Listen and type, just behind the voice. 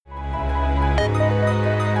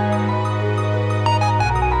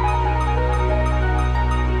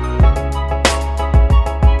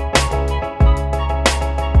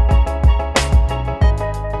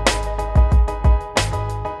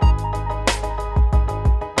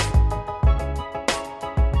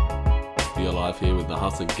live here with the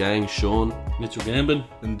Hustle Gang, Sean, Mitchell Gambin,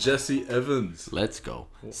 and Jesse Evans. let's go.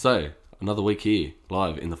 So, another week here,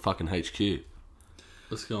 live in the fucking HQ.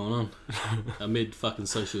 what's going on? Amid fucking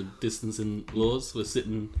social distancing laws, we're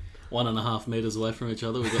sitting 1.5 meters away from each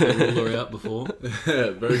other. We got the ruler out before.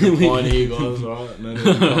 Yeah, very good point here, guys. Right, no need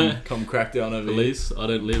to come crack down over here. Police, I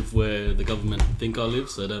don't live where the government think I live,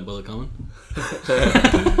 so don't bother coming.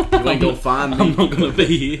 You ain't gonna find I'm me. not going to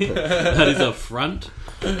be here. That is a front.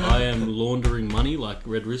 I am laundering money like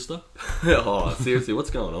Red Rooster. Oh, seriously,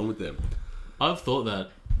 what's going on with them? I've thought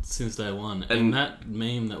that since day one. And that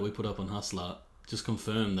meme that we put up on Hustler just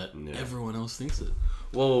confirmed that everyone else thinks it.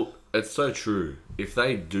 Well, it's so true. If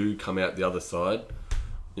they do come out the other side,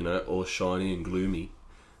 you know, all shiny and gloomy.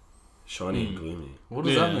 Shiny and gloomy. What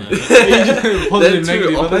does Yeah, that mean? They're Positive, two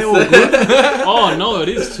negative. Are they all opposite. good? Oh, no, it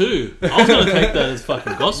is too. I was going to take that as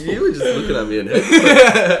fucking gospel. You were just looking at me and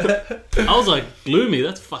head. I was like, gloomy,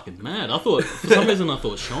 that's fucking mad. For some reason I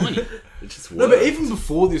thought shiny. It just No, worked. but even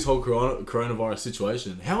before this whole coronavirus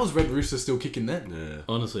situation, how was Red Rooster still kicking then? Yeah.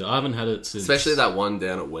 Honestly, I haven't had it since. Especially that one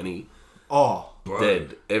down at Wenny. Oh, bro.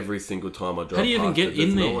 Dead every single time I drive. How do you even past get it, there's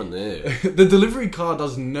in no there? one there. The delivery car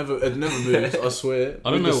never moves, I swear.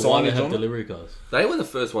 I don't know With the why they signage have on it. delivery cars. They were the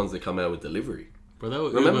first ones that come out with delivery. Bro, they were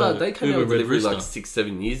Remember, Uber, they came Uber out with Red delivery Rooster. like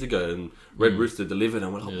 6-7 years ago, and Red Rooster delivered,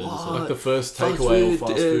 and we're like, Yeah, that's what? Like the first Fast takeaway or food,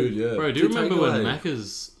 fast yeah. food, yeah. Bro, do you Good remember when takeaway.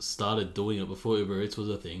 Macca's started doing it before Uber Eats was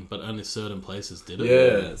a thing, but only certain places did it?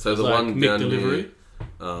 Yeah. So It was the like one Mick down Delivery. near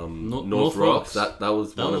North North Rocks, Rocks. that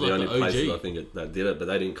was That one of was the like only the places OG. I think that did it, but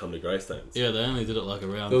they didn't come to Greystones. Yeah, they only did it like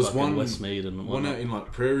around There was fucking one- Westmead and One whatnot. out in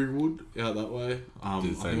like Prairie Wood, out that way. I Do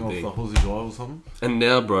the same think thing. off the Halsey Drive or something. And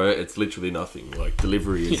now, bro, it's literally nothing. Like,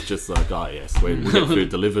 delivery is just like, oh, yes, we get food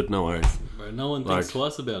delivered, no worries. Bro, no one thinks Like,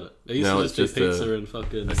 twice about it. It used now to it's just be just pizza and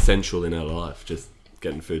fucking... Essential in our life, just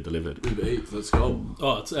getting food delivered. Uber Eats, let's go.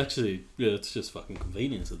 Oh, it's actually... Yeah, it's just fucking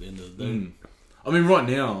convenience at the end of the day. I mean, right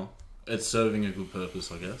now, it's serving a good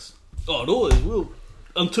purpose, I guess. Oh, it always will.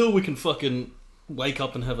 Until we can fucking wake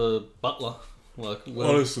up and have a butler. Like, well,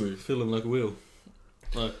 Honestly. feeling like a wheel.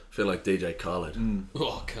 Like, I feel like DJ Khaled.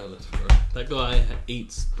 oh, God, bro. That guy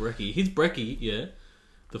eats brekkie. His brekkie, yeah.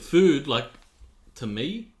 The food, like, to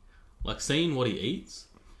me, like, seeing what he eats,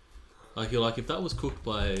 like, you're like, if that was cooked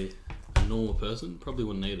by a normal person, probably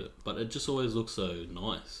wouldn't eat it. But it just always looks so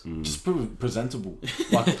nice. Just presentable.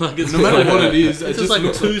 Like, Like, it's no matter like- what it is, It's it just like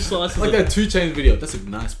looks two slices like of... that 2 Chainz video. That's a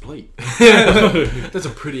nice plate. That's a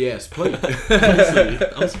pretty ass plate. Honestly,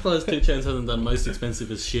 I'm surprised 2 Chainz hasn't done most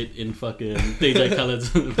expensive as shit in fucking DJ Khaled's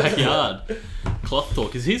backyard. Cloth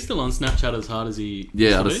Talk. Is he still on Snapchat as hard as he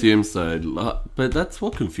Yeah, I'd used to be? assume so. But that's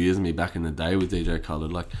what confused me back in the day with DJ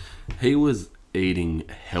Khaled. Like, he was eating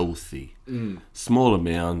healthy. Small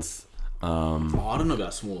amounts. Oh, I don't know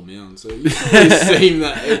about small amounts. It seemed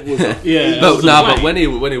that it was a... Yeah. No, it was a but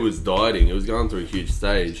blank. when he was dieting, he was going through a huge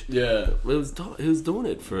stage. Yeah. He was doing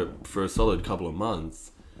it for a solid couple of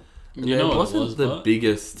months. You know it what wasn't it was, the but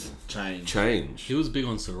biggest Change. change. he was big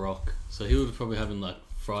on Ciroc. So he was probably having like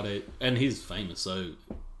Friday... And he's famous, so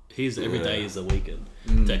his every day is a weekend,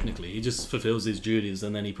 technically. He just fulfills his duties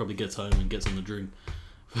and then he probably gets home and gets on the drink.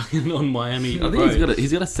 Fucking on Miami. I think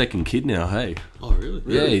he's got a second kid now. Hey, Oh, really?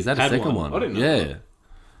 yeah, he's had a second one. I didn't know Yeah, that.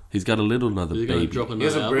 he's got a little another Is he going to baby. drop He another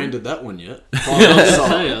hasn't album? branded that one yet.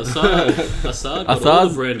 Assad got all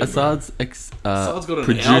the branding. Assad's Assad's got an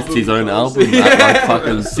produced album, his own guys. album at like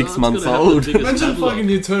fucking Assad's 6 months gonna have the old. biggest Imagine catalog. fucking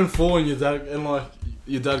you turn 4 and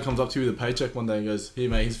your dad comes up to you with a paycheck one day and goes, "Here,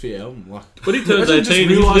 mate, here's for your album." Like, When he turns imagine just 18,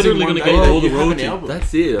 he's realising literally one going to day get that all the you have an royalty. album.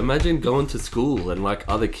 That's it. Imagine going to school and like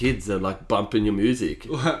other kids are like bumping your music,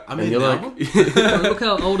 I and mean, you're the like, album? Look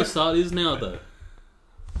how old Assad is now, though.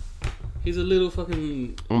 He's a little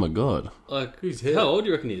fucking... oh my god. Like, Who's here? how old do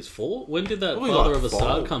you reckon he is? 4? When did that Probably Father like of Assad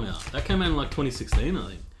 5. come out? That came out in like 2016, I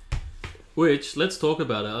think. Which, let's talk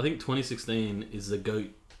about it. I think 2016 is the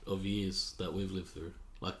GOAT of years that we've lived through.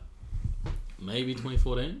 Like, maybe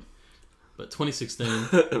 2014? But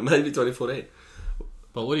 2016... Maybe 2014.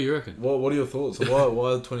 But what do you reckon? What are your thoughts? Why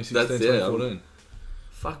 2016, That's- yeah, 2014?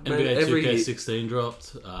 Fuck man, NBA every 2K16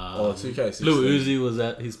 dropped. 2K16. Lil Uzi was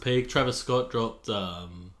at his peak. Travis Scott dropped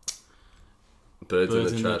Birds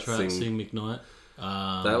Birds in the Trap Sing McKnight.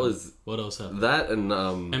 That was What else happened? that and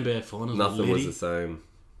NBA Finals. nothing with was the same.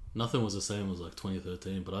 Nothing was the same. It was like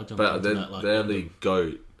 2013, but I jumped But into they're, that like they're end the of-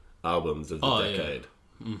 GOAT albums of the Oh, yeah. decade.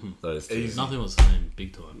 Those two. Easy. Nothing was the same,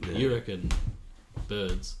 big time. Yeah. You reckon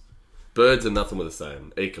Birds? Birds and Nothing were the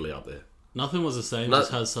same, equally up there. Nothing was the same. No-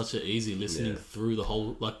 Just has such an easy listening Yeah. through the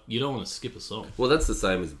whole. Like you don't want to skip a song. Well, that's the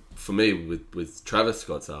same as for me with Travis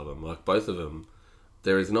Scott's album. Like both of them,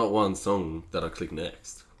 there is not one song that I click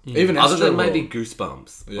next. Even Other than Astroworld. maybe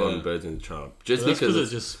Goosebumps Yeah. on Birds in the Trap. Just That's because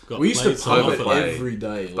because it's... it just got we used to played so pump over it often. play. every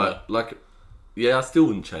day. But, like... Yeah, I still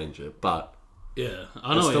wouldn't change it, but... Yeah,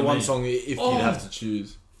 I know it's what the you one mean. song if Oh. you'd have to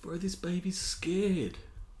choose. Bro, this baby's scared.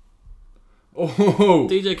 Oh,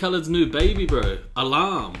 DJ Khaled's new baby, bro.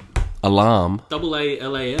 Alarm. Alarm.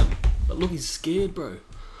 AALAM. But look, he's scared, bro.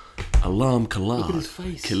 Alarm Khalid. Look at his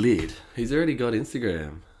face. Khalid. He's already got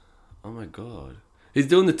Instagram. Oh my god. He's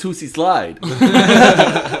doing the Tootsie slide.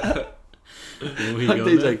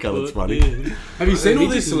 DJ Khaled's funny. have you seen all He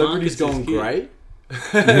these just celebrities markets his going kid. great?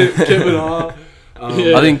 Kevin Hart.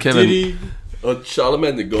 Yeah, I think Kevin... Diddy.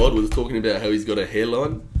 Charlemagne the God was talking about how he's got a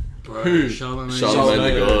hairline. Bro, Who? Charlemagne.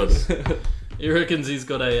 Charlemagne the God. He reckons he's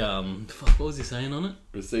got a fuck. What was he saying on it?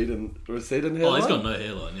 Receding hairline? Oh, he's got no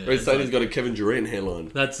hairline. Yeah, Or he's it's saying like- he's got a Kevin Durant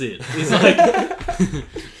hairline. That's it. He's like,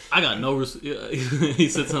 I got no. He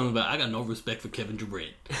said something about I got no respect for Kevin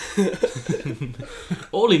Durant.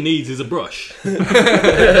 All he needs is a brush.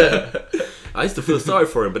 I used to feel sorry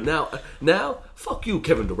for him, but now, fuck you,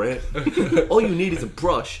 Kevin Durant. All you need is a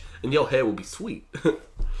brush, and your hair will be sweet.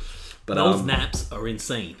 But Those naps are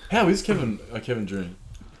insane. How is Kevin Durant?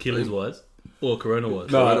 Achilles wise or corona wise.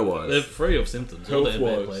 No. otherwise, They're free of symptoms. All the NBA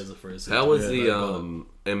Health-wise. players are free of symptoms. how was Yeah, the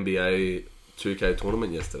NBA 2K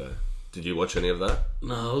tournament yesterday? Did you watch any of that?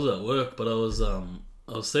 No, I was at work, but I was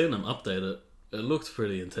seeing them update it. It looked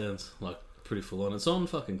pretty intense, like pretty full on. It's on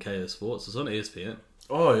fucking KS Sports. It's on ESPN.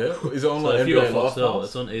 Oh yeah, is it on So like if you got NBA Live Foxtel, Pass?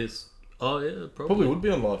 it's on ES. Oh yeah, probably. Probably would be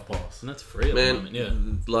on Live Pass. And that's free at the Man, moment. Yeah.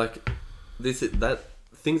 like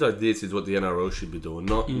things like this is what the NRL should be doing,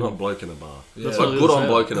 not bloke in a bar. Yeah. That's what like I was good gonna on say.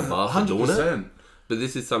 bloke in a bar for doing it. 100%. But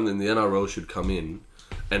this is something the NRL should come in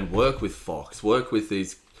and work with Fox, work with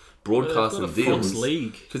these broadcasting They've got a deals. Fox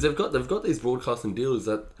League, Because they've got these broadcasting deals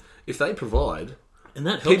that if they provide, and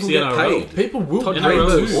that helps people the get NRL. paid. People will Todd pay NRL Taylor,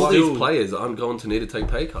 those. all still- these players aren't going to need to take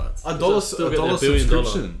pay cuts. A dollar Still get their $1 billion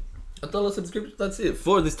subscription. $1 subscription, that's it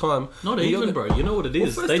for this time. Not And you're even, go- bro. You know what it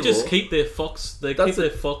is? first They of just all, keep their Fox. They that's keep their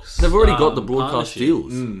it. Fox. They've already got the broadcast partnership.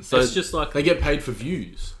 deals. So It's just like They get paid for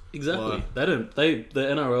views. exactly. Like- They don't. The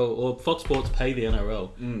NRL or Fox Sports pay the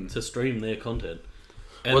NRL to stream their content,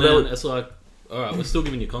 and Well, then they- it's like, all right, we're still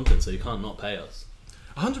giving you content, so you can't not pay us.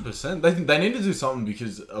 100%. They need to do something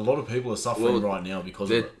because a lot of people are suffering right now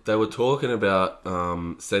because of it. they were talking about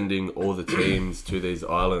sending all the teams to these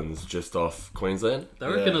islands just off Queensland. They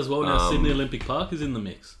reckon Yeah. as well now Sydney Olympic Park is in the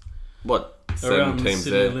mix. What? Send Around the teams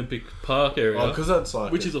Sydney there. Olympic Park area. Oh, because that's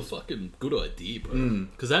like which is a fucking good idea, bro.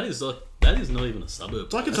 Because that is not even a suburb.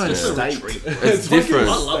 it's like its That's own just a state. retreat. It's different.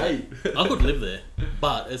 I love it. I could live there,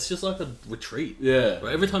 but it's just like a retreat. Yeah.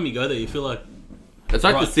 Right? Every time you go there, you feel like It's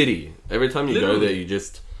like Right. the city. Every time you Literally. go there, you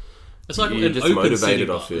just it's like you're an just open motivated. city I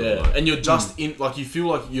bar. feel Yeah, like. and you're just in, like, you feel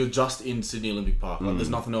like you're just in Sydney Olympic Park. Like, there's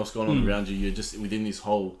nothing else going on around you. You're just within this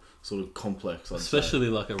whole sort of complex. I'd say. Especially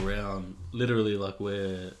like around, literally like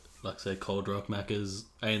where, like say Cold Rock, Macca's,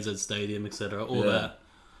 ANZ Stadium, etc. All Yeah. that.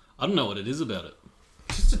 I don't know what it is about it.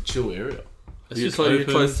 Just a chill area. It's You're, just you're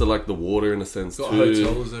open. close to like the water in a sense Got too.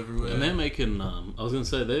 hotels everywhere. And they're making, I was going to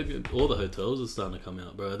say, all the hotels are starting to come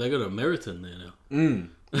out, bro. They got a Meriton there now.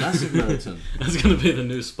 Massive Meriton. That's going to be the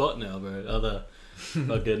new spot now, bro. Other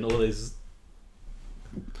fucking all these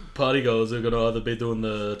party goers are going to either be doing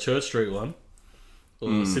the Church Street one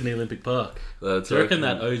or Sydney Olympic Park. That's Do you reckon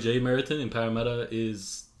that OG Meriton in Parramatta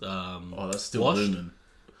is... Oh, that's still washed? booming.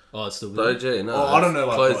 Oh, it's still The good. OG? No, Oh, I don't it's know,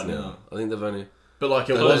 like, closed right now. now. I think they've only But like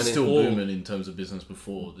it But was then still all- booming in terms of business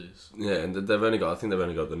before this. and they've only got. I think they've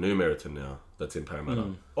only got the new Meriton now. That's in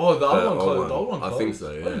Parramatta. Oh, the other The one old closed. one. The old one I closed. think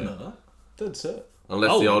so, I didn't yeah. know that. Dead set.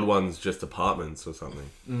 Unless Oh. the old one's just apartments or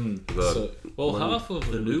something. But So, Well, One- half of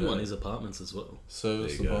the one new we one go. is apartments as well.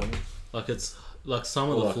 service There you go. apartment. Like it's like some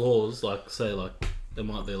of the Like- floors, like say like there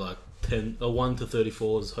might be like 10 or 1 to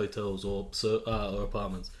 34s hotels or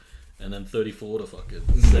apartments, and then 34 to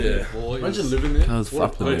fucking 74 is Imagine living there. Cause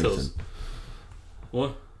What fuck the hotels. Meriton.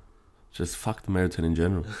 What? Just fuck the Meriton in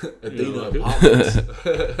general. Adina like it? apartments.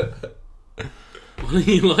 Why don't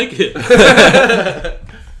you like it?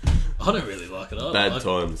 I don't really like it. I Bad like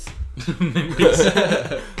times.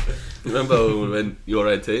 memories. Remember when you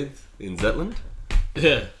were 18 in Zetland?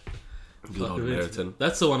 Yeah. Good Fuck, old it is. Meriton.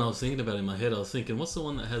 That's the one I was thinking about in my head. I was thinking, what's the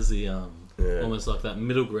one that has the Yeah. almost like that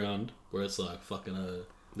middle ground where it's like fucking a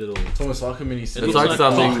little. It's almost like a mini It city. looks like like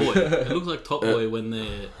something- Top Boy. It looks like Top Boy when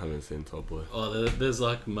they're. I haven't seen Top Boy. Oh, there's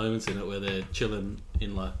like moments in it where they're chilling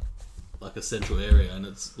in like a central area, and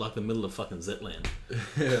it's like the middle of fucking Zetland.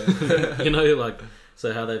 You know, like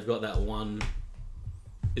so how they've got that one.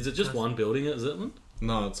 Is it just one building at Zetland?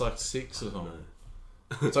 No, it's like 6 or something.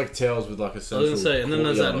 It's like towers with like a I was central. gonna say, and then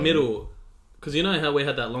there's that courtyard. middle, because you know how we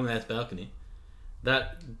had that long ass balcony,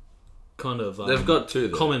 that kind of They've got two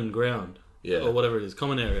there. common ground, Yeah. or whatever it is,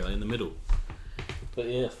 common area in the middle. But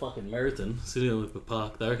yeah, fucking Meriton, City Olympic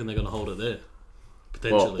Park. They reckon they're gonna hold it there,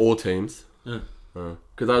 potentially. All teams. Yeah.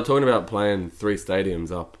 Because they were talking about playing 3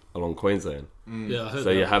 stadiums up along Queensland. Yeah, I heard So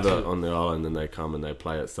that you have too. it on the island, and they come and they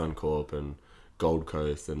play at Suncorp and Gold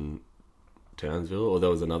Coast and Townsville, or there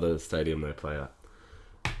was another stadium they play at.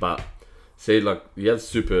 But see, like you have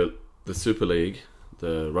the Super League,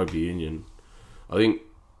 the rugby union. I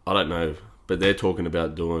don't know, but they're talking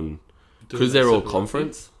about doing because that they're all Super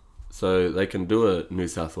conference, so they can do a New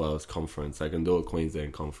South Wales conference, they can do a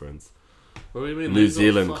Queensland conference. What do you mean? New They've got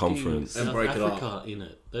Zealand fucking conference. South And break it up. Africa in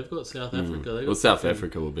it. They've got South Africa. They've Well, got South fucking-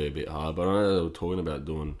 Africa will be a bit hard, but I know they were talking about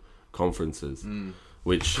doing conferences,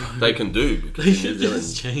 which they can do. Because They New should Zealand-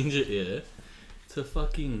 just change it, yeah, to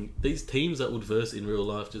fucking these teams that would verse in real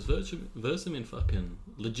life. Just verse them in fucking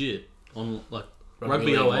legit on like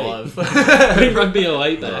Rugby 08. Bring Rugby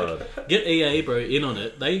 08 back. Get EA bro in on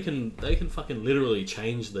it. They can fucking literally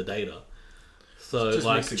change the data. So Just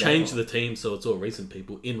like mix the game change up. the team so it's all recent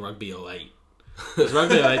people in Rugby 08. Because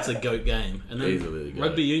Rugby 08's a GOAT game, and then Easily the GOAT.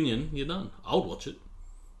 Rugby Union, you're done. I'll watch it.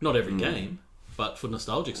 Not every game, but for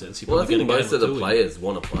nostalgic sense, you Well, I probably think get a most game of or the two in. players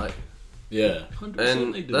want to play. Yeah. 100% they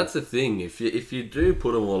And do. that's the thing. If you do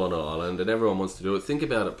put them all on an island and everyone wants to do it, think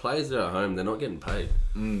about it. Players that are at home, they're not getting paid.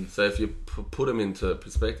 So if you put them into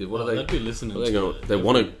perspective, what Oh, are they? they'd be listening What are they to going? it. They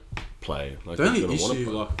want to play. Like The they're only gonna wanna issue,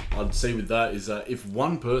 play. like I'd see with that, is that if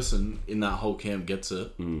one person in that whole camp gets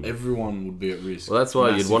it, everyone would be at risk. Well, that's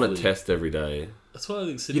why you'd want to massively. test every day. That's why I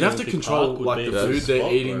think Sydney You'd have to Olympic control Park would like be the a food good they're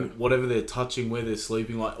spot, eating, bro. whatever they're touching, where they're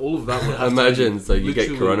sleeping, like all of that would have Imagine, to so you get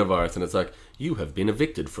literally- coronavirus and it's like, you have been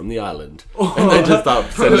evicted from the island. And they just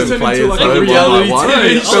start sending Turn into players like a home one reality by one. TV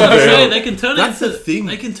I was show. gonna say, they can turn That's it into the thing.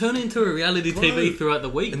 They can turn it into a reality TV throughout the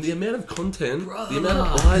week. And the amount of content, Bruh. the amount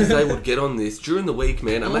of eyes they would get on this during the week,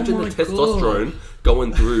 man. Imagine the my testosterone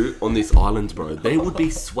going through on this island, bro. They would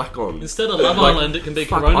be swack on. Instead of Love Like, Island, it can be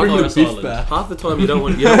fuck, bring the Coronavirus beef Island. back. Half the time you don't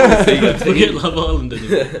want to see your Forget team. Love Island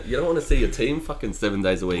anymore. You don't want to see your team fucking 7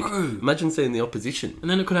 days a week. Imagine seeing the opposition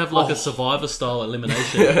And then it could have like a Survivor style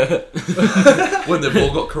elimination. when they've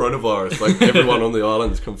all got coronavirus. Like everyone on the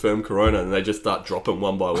island's confirmed corona, and they just start dropping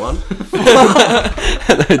one by one.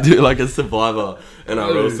 And they do like a Survivor,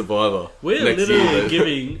 NRL Survivor. We're Next literally year,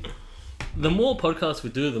 giving. The more podcasts we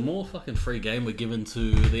do, the more fucking free game we're giving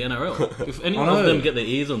to the NRL. If any I of know. them get their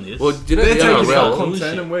ears on this, Well, do you know They're the taking our NRL?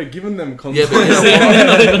 content and we're giving them content. Yeah, but they're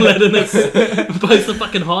not even letting us post a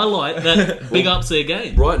fucking highlight that big ups their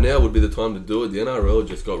game. right now would be the time to do it. The NRL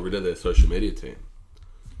just got rid of their social media team.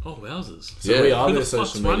 Oh, wowzers. So Yeah. we are Who their the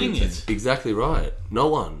fuck's social media running team. it? Exactly right. No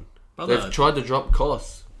one. Brother. They've tried to drop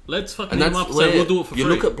costs. Let's fucking And hit that's them up and say where we'll do it for you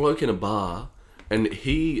free. look at bloke in a bar, and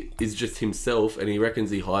he is just himself, and he reckons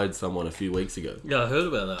he hired someone a few weeks ago. Yeah, I heard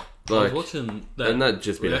about that. I Like, was watching that. And that'd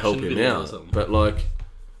just be to help reaction him videos or out. something. But like,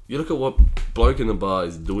 you look at what bloke in the bar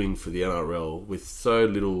is doing for the NRL with so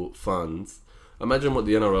little funds. Imagine what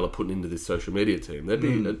the NRL are putting into this social media team. They'd be,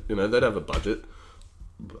 you know, they'd have a budget,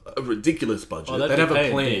 a ridiculous budget. Oh, that'd They'd have a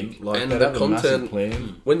Paying plan. big. Like, And they'd the have a massive content-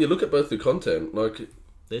 plan. When you look at both the content, like,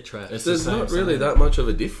 They're trash. It's there's the same, not really same. that much of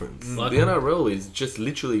a difference. Like- The NRL is just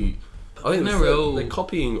literally. I think NRL they're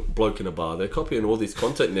copying bloke in a bar. They're copying all this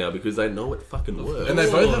content now because they know it fucking works. And they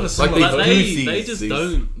both have a Like similar these But like, they goosies, just these-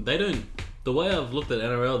 don't. The way I've looked at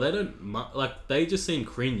NRL, they don't like. They just seem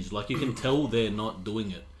cringe. Like you can tell they're not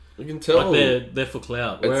doing it. You can tell. Like they're for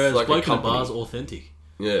clout. It's Whereas like a Bloke in a company. Bar's authentic.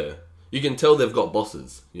 Yeah, you can tell they've got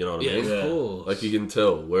bosses. You know what I Yeah, mean? of Yeah. course. Like you can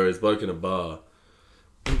tell. Whereas bloke in a bar,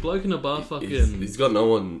 And Bloke in a Bar fucking. he's got no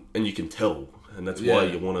one, and you can tell, and that's why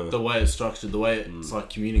you want the to. way it's structured, the way it's like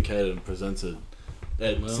communicated and presented.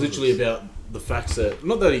 It's Well, literally about the facts that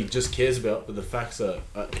not that he just cares about, but the facts that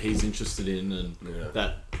he's interested in and Yeah.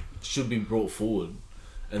 that should be brought forward,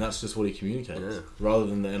 and that's just what he communicates. Yeah. Rather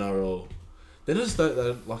than the NRL, they just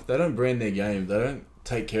they don't brand their game. They don't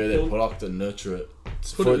take care of their product and nurture it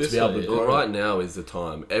Put for it it to this be able way, to Well, grow. right now is the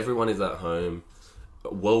time. Everyone is at home,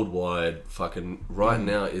 worldwide. Fucking right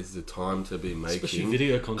now is the time to be Especially making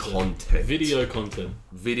video content. content. Video content.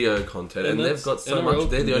 Video content, And and they've that's got so NRL much.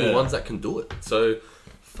 They're the only yeah. ones that can do it. So,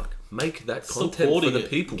 fuck, make that content for Supporting the it.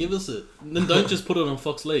 people. Give us it. Then don't just put it on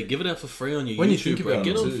Fox League. Give it out for free on your When you YouTube. think bro. about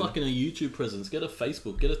Get it on too. fucking a YouTube presence. Get a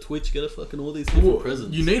Facebook. Get a Twitch. Get a fucking all these different Well,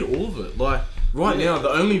 presents. you need all of it. Like right Yeah. now, the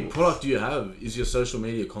only product you have is your social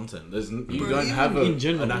media content. You Bro, don't even have in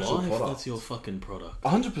general an actual life, product. That's your fucking product.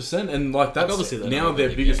 100%, and like that's obviously they now don't their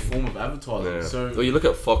really biggest get it. form of advertising. Yeah. So Well, you look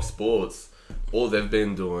at Fox Sports. All they've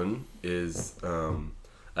been doing is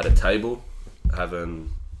at a table having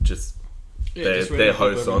just Yeah, their just random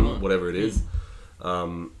hosts people on every night. whatever it is,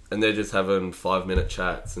 and they're just having 5-minute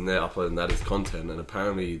chats, and they're uploading that as content, and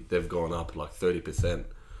apparently they've gone up like 30%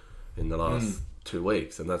 in the last 2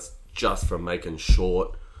 weeks, and that's just from making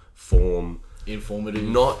short form, Informative.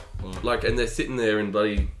 not like, and they're sitting there in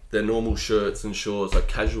bloody their normal shirts and shorts, like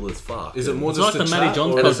casual as fuck. Is it more It's just like a the Matty chat,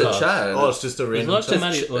 Johns or And is it's it- a chat. Oh, it's just a random like the chat.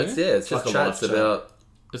 Matty- It's like just a live chats chat. about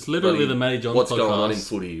It's literally bloody the Matty Johns what's podcast. going on in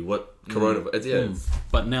footy, what coronavirus. Yeah, it's-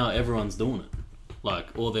 But now everyone's doing it. Like,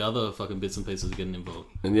 all the other fucking bits and pieces are getting involved.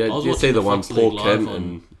 and yeah, I was you see watching the one Fox Paul League live Kent on-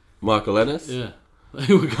 and Michael Ennis. Yeah.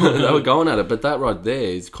 They were going They were going at it, but that right there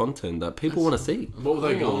is content that people want to see. What were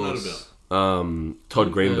they going on about?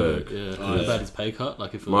 Todd Greenberg, about his pay cut.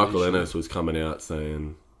 Like, if it Michael was- Ennis was coming out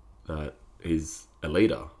saying that he's a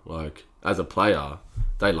leader. Like, as a player,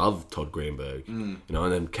 they love Todd Greenberg, you know.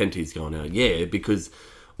 And then Kenty's going out, yeah, because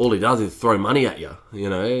all he does is throw money at you, you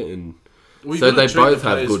know. And Well, so you've they gotta treat both the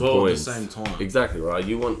have players good well points. at the same time. Exactly right.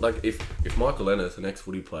 You want, like, if Michael Ennis, an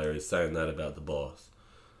ex-footy player, is saying that about the boss,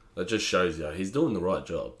 that just shows you he's doing the right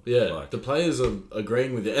job. Yeah, Like, the players are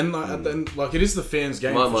agreeing with it, and like, at the end, like it is the fans'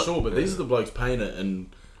 game Might- for sure. But these are the blokes paying it, and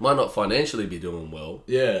might not financially be doing well,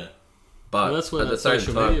 yeah, but Well, that's where at the that same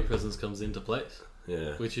social time, media presence comes into place.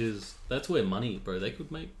 yeah. Which is, that's where money, bro. They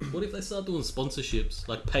could make. What if they start doing sponsorships,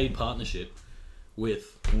 like paid partnership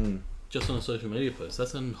with just on a social media post?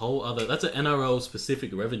 That's a whole other. That's an NRL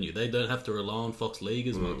specific revenue. They don't have to rely on Fox League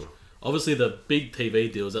as much. Obviously, the big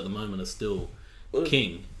TV deals at the moment are still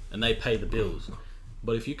king, and they pay the bills.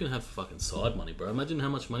 But if you can have fucking side money, bro, imagine how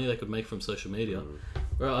much money they could make from social media.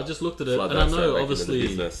 Bro, I just looked at it, Flood and I that straight know back into the obviously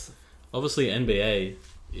business. NBA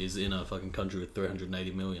is in a fucking country with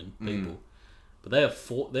 380 million people, but they have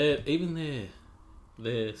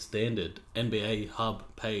their standard NBA hub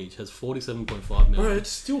page has 47.5 million. bro, it's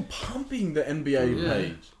still pumping the NBA Yeah.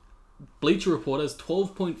 page. Bleacher Report has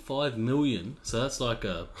 12.5 million, so that's like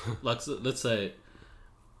a let's say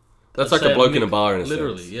That's let's like say a bloke in a mix- bar in a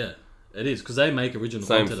literally, sense. yeah, it is because they make original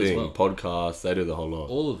Same content thing, as well, podcasts, they do the whole lot.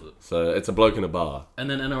 all of it. So it's a bloke in a bar. And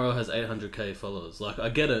then NRL has 800k followers. Like, I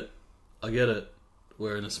get it.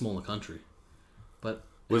 We're in a smaller country, but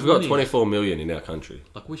We've how got many- 24 million in our country.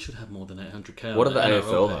 Like, we should have more than 800k. What on do the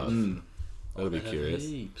AFL page. have? That'll be They have curious.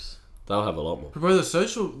 heaps. They'll have a lot more. But bro,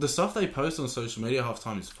 the stuff they post on social media half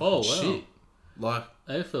time is fucking Oh, wow. shit. Like,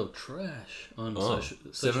 AFL trash on Oh,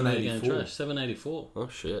 social media game 784. trash. 784. Oh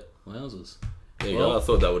shit! Wowzers. There you Well- go. I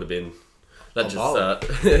thought that would have been. That just ball.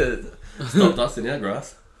 stopped us in our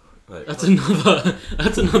grass. Like, That's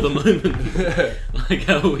another moment. Like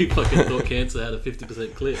how we fucking thought cancer had a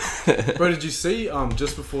 50% clip. bro, did you see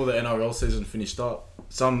just before the NRL season finished up,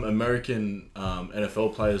 some American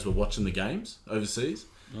NFL players were watching the games overseas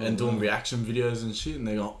and doing reaction videos and shit, and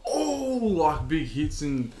they go, "Oh, like big hits,"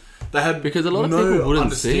 and they had because a lot of no people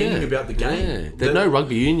wouldn't see understanding it about the game. Yeah. They know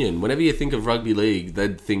rugby union. Whenever you think of rugby league,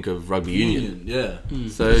 they'd think of rugby union. yeah.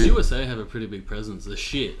 So The USA have a pretty big presence. They're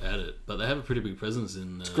shit at it, but they have a pretty big presence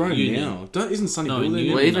in Growing union. now. Isn't Sonny No, Bill in there?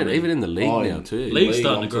 union. well, even in the league Oh, now in too. League's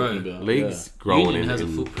starting I'm to grow. talking about, League's growing Union has a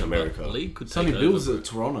in footprint. America. But league could yeah. Sonny take Bill's over. at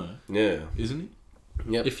Toronto, Yeah. isn't he?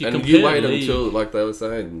 Yep. If you and compare you wait league- until, like they were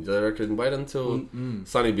saying, they reckon wait until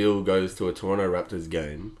Sonny Bill goes to a Toronto Raptors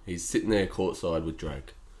game. He's sitting there courtside with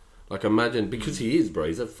Drake. Like imagine, because he is, bro.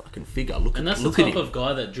 He's a fucking figure. Look And at that's the look at type him. of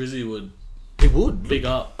guy that Drizzy would He would big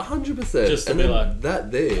up. 100%. Just to and be then like,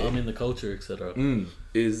 that there I'm in the culture, etc.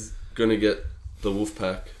 is gonna get the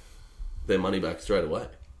Wolfpack their money back straight away.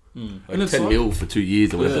 Like And it's 10 like- mil for 2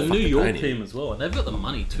 years or It's whatever. a the New fuck York they're paying him. team as well, and they've got the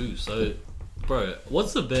money too. So, bro,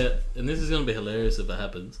 what's the bet? And this is going to be hilarious if it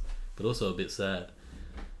happens, but also a bit sad.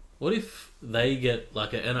 What if they get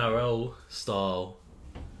like an NRL style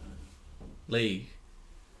league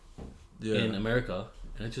Yeah. in America,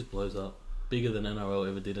 and it just blows up bigger than NRL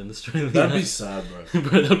ever did in Australia? That'd be sad, bro.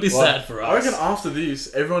 bro, that'd be Like, sad for I us. reckon after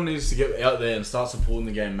this, everyone needs to get out there and start supporting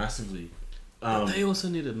the game massively. They also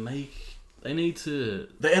need to make. They need to.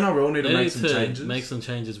 The NRL need to They make need some to changes. make some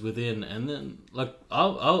changes within, and then like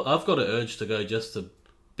I've got an urge to go just to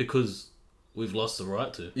because we've lost the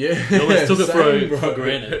right to. Yeah, We always took it same, for bro.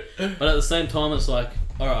 granted. But at the same time, it's like,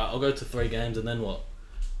 all right, I'll go to 3 games, and then what?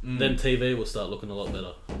 Then TV will start looking a lot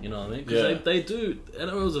better. You know what I mean? Because Yeah. they do.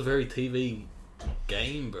 NRL is a very TV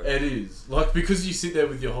game, bro. It is like because you sit there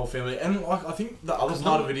with your whole family, and like I think the other 'Cause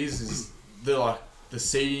part no- of it is the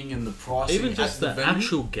seating and the pricing. Even just at the venue.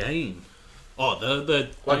 actual game. Oh, the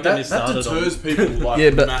like don't get me that started deters on. people. Like, Yeah,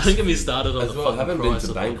 but- Don't get me started on As the well, I fucking haven't been price to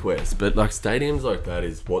of them. Bankwest, but like stadiums like that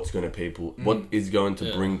is what's going to what is going to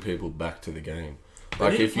Yeah. bring people back to the game. They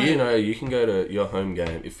Like need if to you play- know you can go to your home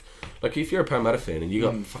game, if you're a Parramatta fan and you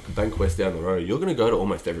got fucking Bankwest down the road, you're going to go to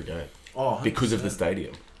almost every game Oh, because of the 100%.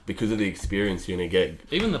 stadium. because of the experience you're gonna get.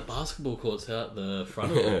 Even the basketball courts out the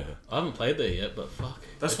front of it. I haven't played there yet, but fuck.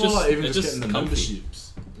 That's It's why like, even it's just getting the comfy.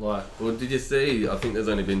 memberships. Like, Well, did you see? I think there's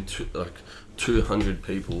only been 200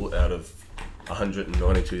 people out of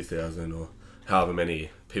 192,000 or however many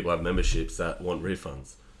people have memberships that want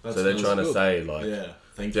refunds. So they're trying to good. say like, yeah,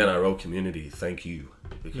 thank the you. NRL community, thank you,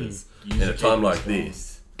 because Use in a it, time keep like it strong.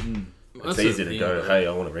 this, it's That's the easy to thing, go, bro. hey,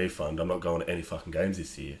 I want a refund. I'm not going to any fucking games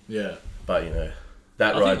this year. Yeah. But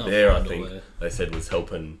that I right think they'll there, I find a think way. they said was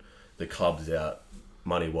helping the clubs out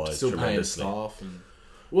money wise Still paying tremendously. staff and.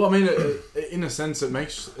 Well, I mean, in a sense,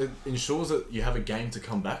 it ensures that you have a game to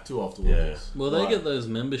come back to afterwards. Well, they Like, get those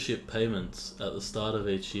membership payments at the start of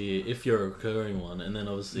each year if you're a recurring one, and then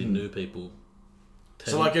obviously new people.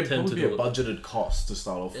 So like it'd tend probably to be a do it. budgeted cost to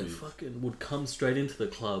start off It with. fucking would come straight into the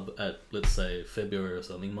club at, let's say, February or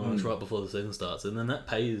something, March, right before the season starts, and then that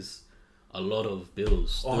pays a lot of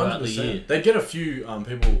bills Oh, throughout the 100%. year. They get a few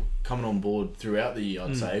people coming on board throughout the year,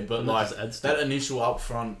 I'd say, but And that like just adds to that it. initial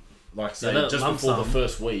upfront, like say that just lump before the sum.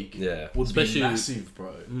 first week, Yeah. would Especially- be massive,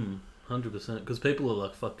 bro. 100%, because people are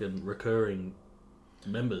like fucking recurring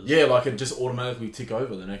members. Yeah, like it just automatically tick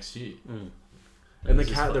over the next year, and It's the just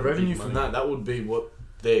the fucking revenue big from money. that would be what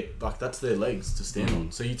they like. That's their legs to stand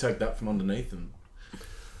on. So you take that from underneath them.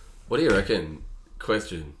 What do you reckon?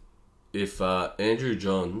 Question: if Andrew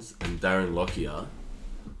Johns and Darren Lockyer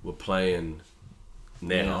were playing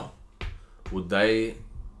now, would they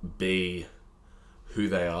be who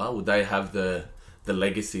they are? Would they have the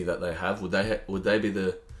legacy that they have? Would they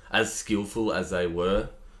be as skillful as they were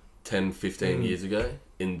 10, 15 years ago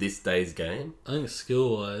in this day's game? I think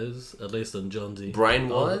skill-wise, at least on Johnsy.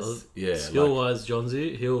 Brain-wise? Yeah, Skill-wise,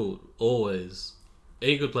 Johnsy, he'll always...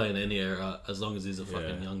 He could play in any era as long as he's a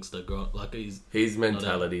fucking Yeah. youngster. Like, he's... His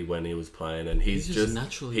mentality when he was playing, and he's He's just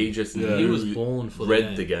naturally... he just Yeah. He knew, was born for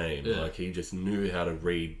read the game. Yeah. Like he just knew how to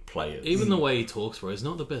read players. Even the way he talks, bro, he's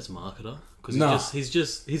not the best marketer. Because Nah. he's so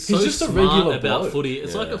just a smart regular about bloke. footy.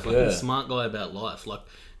 It's like Yeah. a fucking Yeah. smart guy about life. Like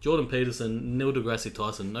Jordan Peterson, Neil deGrasse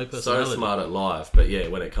Tyson, no so personality. smart at life, but yeah,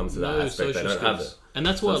 when it comes to that No aspect, they social don't have skills. it. And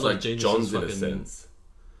that's So why it's a lot like of geniuses John's in a fucking sense.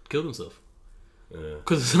 killed himself. Yeah.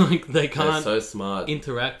 Because it's like they They're can't so smart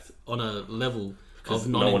interact on a level because of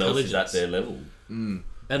no one else non-intelligence. is at their level.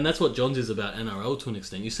 And that's what Johns is about NRL to an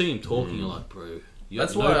extent. You see him talking, you're like, bro, you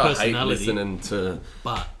That's have why no I hate personality. listening to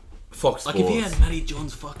But Fox like, Sports. if he had Matty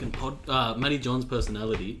Johns' fucking Matty Johns'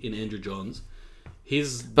 personality in Andrew Johns,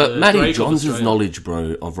 his but the Matty Drake of Johns' Australia. knowledge,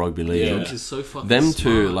 bro, of rugby league. Yeah. Johns is so fucking Them smart,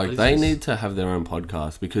 two, but like he's they just- need to have their own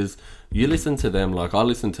podcast because you listen to them, like I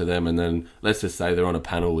listen to them, and then let's just say they're on a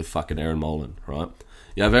panel with fucking Aaron Molan, right?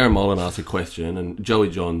 You have Aaron Molan ask a question, and Joey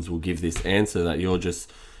Johns will give this answer that you're just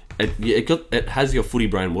it has your footy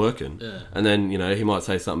brain working, Yeah. and then he might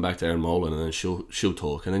say something back to Aaron Molan, and then she'll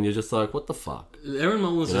talk, and then you're just like, what the fuck? Aaron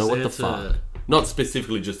Mullins You know is what there the to. fuck? Not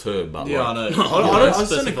specifically just her, but Yeah, I like, know. I don't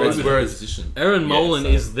specify agree with whereas- her position. Aaron Yeah, Molan so-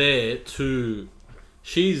 is there to.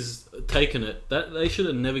 She's taken it. That they should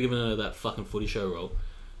have never given her that fucking footy show role.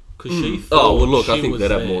 Because she. Oh well, look, she I think was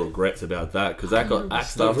they'd have there. more regrets about that because that got 100%.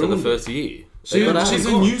 axed after the first year. She's They got a axed.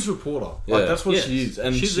 news reporter. Like Yeah. that's what Yes. she is,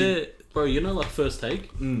 and she's she, there, bro. You know, like First Take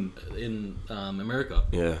in America.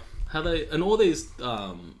 Yeah. How they and all these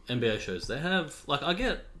NBA shows, they have like I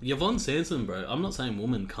get Yvonne Sampson, bro. I'm not saying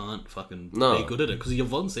women can't fucking No. be good at it because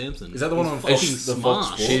Yvonne Sampson Is that the one is on fucking Fox- the Fox smart.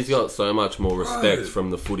 Sports? She's got so much more respect from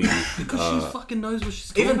the footy. Because she fucking knows what she's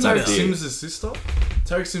talking Even about. Tarek That's it. Sims' sister.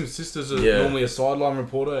 Tarek Sims' sister's Yeah. normally a sideline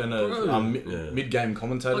reporter and Bro. a Yeah. mid-game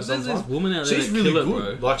commentator Like, there's sometimes. this woman out there She's that really kill it,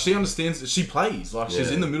 good. bro. Like she understands. She plays. Like she's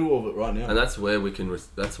Yeah. in the middle of it right now. And that's where we can.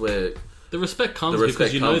 That's where. The respect comes The respect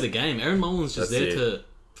because you know comes- the game. Erin Mullins just That's there it. to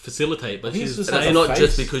facilitate, but think she's it's just And like it's a not face.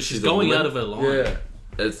 just because she's she's going a woman. out of her line. yeah.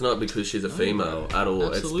 It's not because she's a female at all.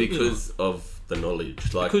 Absolutely It's because of the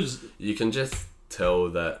knowledge. Like Because you can just tell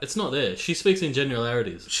that it's not there. She speaks in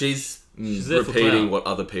generalities. she's She's there for repeating clout. what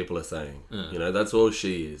other people are saying. Yeah. You know, that's all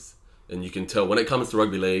she is. And you can tell when it comes to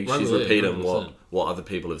rugby league, Rugby she's league, repeating 100%. what other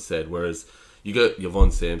people have said. Whereas you got Yvonne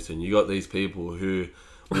Sampson, you got these people who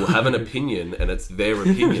will have an opinion and it's their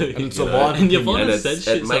opinion. And it's you a know? line And Yvonne And has said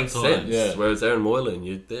shit it makes sometimes. sense. Yeah. Whereas Aaron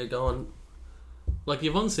Moylan, they're going. Like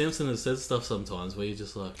Yvonne Sampson has said stuff sometimes where you're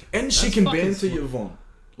just like, And she That's can fucking banter smart. Yvonne.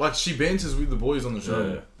 Like she banters with the boys on the show.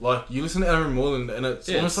 Yeah. Like you listen to Aaron Moreland and it's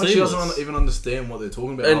Yeah, almost it's like she doesn't seamless. even understand what they're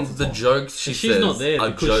talking about. And half the time. jokes she and she's says not there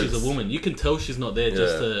are because jokes. she's a woman. You can tell she's not there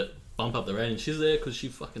just Yeah. to bump up the rating. She's there because she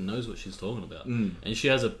fucking knows what she's talking about, Mm. and she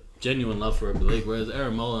has a genuine love for rugby league. Whereas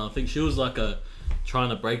Erin Molan, I think she was like trying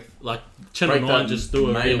to break like Channel Break 9 that just threw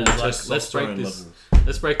her male in as like let's break testosterone this levels.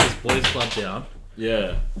 let's break this boys club down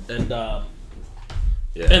Yeah. and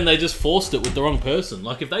Yeah. And they just forced it with the wrong person.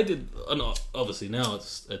 Like if they did, obviously now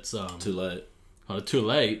it's Too late. too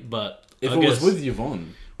late. But If I it was guess- with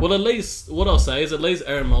Yvonne, well, at least what I'll say is at least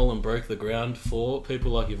Aaron Molan broke the ground for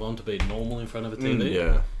people like Yvonne to be normal in front of a TV.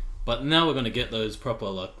 Yeah. But now we're going to get those proper,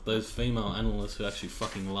 like, those female analysts who actually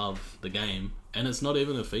fucking love the game. And it's not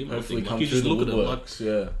even a female hopefully thing. come Like, you through just the look at it like... woodworks.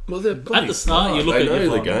 Yeah. Well, they're bloody the start, you smart. look They at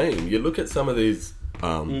know your the phone. game. You look at some of these,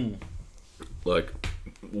 like,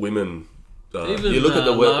 women... Even, you look at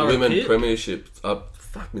the Lara women Pitt. premierships.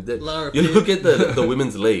 Fuck me dead. Lara You Pitt. look at the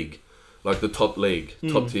women's league, like the top league,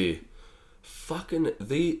 top tier. Fucking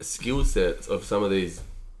the skill sets of some of these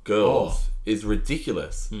girls is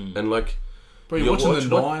ridiculous. And like, Bro, you're you watching watch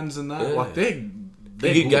the what- nines and that. Yeah. Like,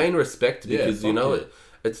 they're you good. gain respect Yeah, because you fuck know yeah.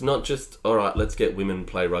 it's not just all right. Let's get women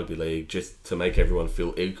play rugby league just to make everyone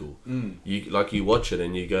feel equal. You watch it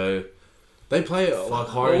and you go, They play it like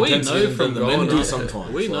higher Well, we intensity know than from the men growing do up,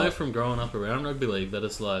 sometimes. we know Like, from growing up around rugby league that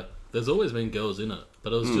it's like, there's always been girls in it.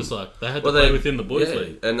 But it was just like, they had to well, play they within the boys yeah.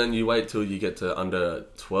 league. And then you wait till you get to under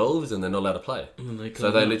 12s and they're not allowed to play. And they So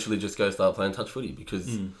come they out. literally just go start playing touch footy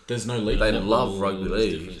because there's no league. they Football, love rugby all this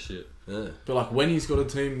league. different shit. Yeah. But like when he's got a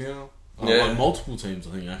team now, Yeah. like multiple teams,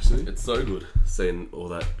 I think actually. It's so good seeing all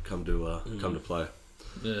that come to play.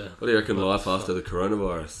 Yeah. What do you reckon life after the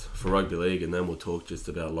coronavirus for rugby league? And then we'll talk just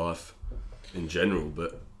about life in general.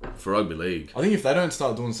 But for rugby league, I think if they don't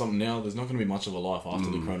start doing something now, there's not going to be much of a life after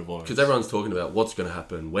the coronavirus. because everyone's talking about what's going to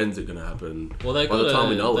happen, when's it going to happen. Well, they By the time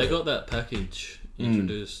we know they it. got that package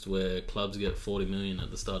introduced where clubs get 40 million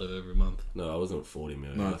at the start of every month. No, I wasn't 40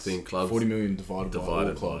 million. no, I think clubs 40 million divided by all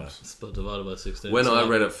divided clubs. It's divided by 16. When So, I like,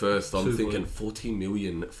 read it first, I'm 2 thinking point- 40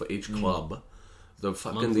 million for each club. The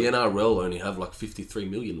fucking Monthly. the NRL only have like 53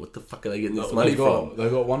 million. What the fuck are they getting this They money got from? they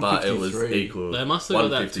got But it was 153. equal. They must have got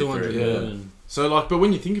that 200 153. million. So like, but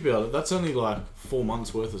when you think about it, that's only like 4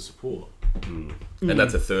 months worth of support. And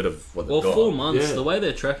that's a third of what they've Well, got. 4 months, Yeah. the way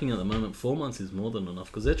they're tracking at the moment, 4 months is more than enough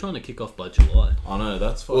because they're trying to kick off by July. I know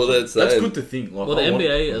that's Well, fucking, that's that's saying- good to think. Like, Well, the I want-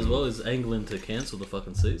 NBA as well is angling to cancel the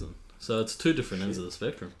fucking season. So it's two different ends of the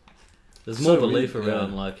spectrum. There's So more belief weird,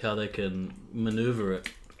 around yeah. like how they can maneuver it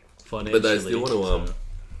financially. But they still want to.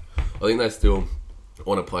 I think they still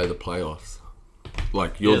want to play the playoffs.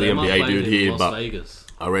 Like you're the they might NBA play dude in here, Las but Vegas.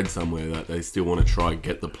 I read somewhere that they still want to try and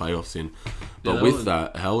get the playoffs in. But they with want-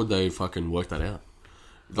 that, how would they fucking work that out?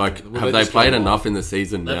 Like, Well, have they they just played go enough in the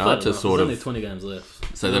season They now played to enough. sort There's only of? 20 games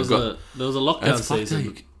left. So There they've was there was a lockdown That's fuck's season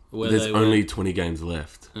sake. where There's they were, only 20 games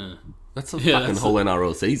left. Yeah. That's a Yeah, fucking that's whole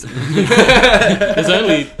NRL season. There's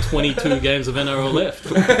only 22 games of NRL left.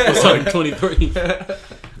 Or something, 23.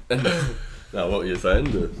 No, what were you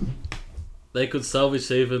saying? They could salvage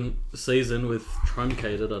season with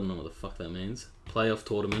truncated, I don't know what the fuck that means, playoff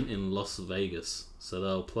tournament in Las Vegas. So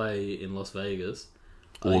they'll play in Las Vegas.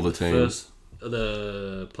 I All think the teams.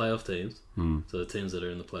 the playoff teams. So the teams that are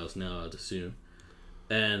in the playoffs now, I'd assume.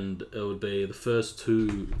 And it would be the first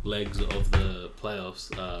 2 legs of the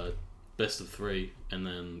playoffs are best of 3, and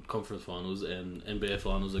then conference finals and NBA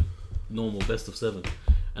finals are normal best of 7.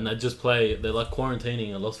 And they just play, they're like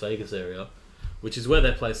quarantining a Las Vegas area, which is where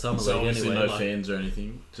they play summer So league obviously anyway. no like- fans or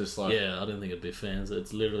anything. Just like yeah, I don't think it'd be fans.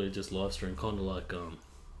 It's literally just live stream, kind of like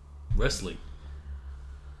wrestling.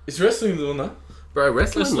 is wrestling doing that? Bro,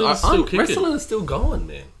 wrestling Wrestling's still kicking. wrestling is still going,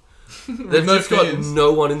 man. They've no just got fans.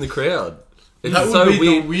 no one in the crowd. It's That would so be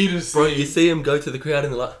weird. the weirdest Bro, thing. you see them go to the crowd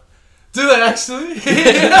and they're like, Do they actually?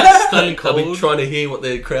 Stone they'll be cold. trying to hear what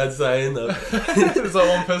their crowd's saying. Though. There's like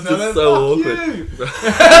one person out Just there. so "Fuck awkward." you."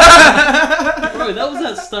 Bro, that was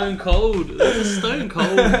that Stone Cold. That was a Stone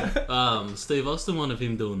Cold. Steve Austin one of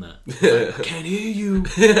him doing that. I can't hear you.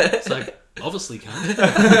 It's like, obviously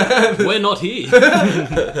can't. We're not here.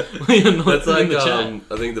 We are not That's like in the chat.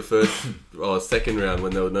 I think the first or second round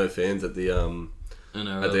when there were no fans at the NRL.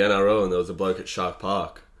 at the NRL and there was a bloke at Shark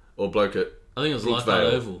Park or bloke at I think it was Brookvale.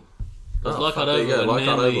 Leichhardt Oval. It was Oh, Leichhardt fuck, there you Oval go, and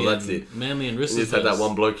Leichhardt Manly Oval, that's and it. Manly and and you just had that Risses.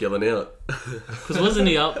 one bloke yelling out. Because wasn't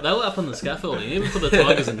he up? They were up on the scaffolding, even for the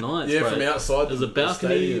Tigers and Knights. Yeah, bro. from outside. There's a the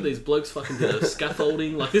balcony. stadium. These blokes fucking did a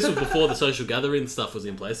scaffolding. Like this was before the social gathering stuff was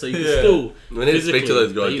in place, so you could Yeah. still. We need to speak to physically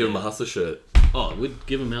those guys, be give them a there. hustler shirt. Oh, we'd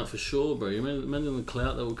give them out for sure, bro. You imagine the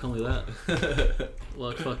clout that would come with that.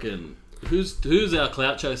 Like fucking. Who's our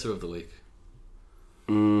clout chaser of the week?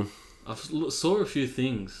 I saw a few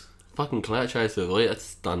things. Fucking clout chaser, that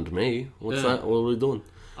stunned me. What's Yeah. that? What are we doing?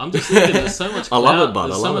 I'm just thinking there's so much I clout. love it, bud. I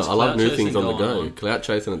there's so love much it. I love clout new chasing things on the going go. on. Clout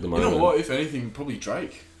chasing at the You moment. know what? If anything, probably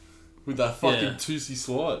Drake with that fucking Yeah. 2C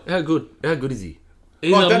slide. How good is he?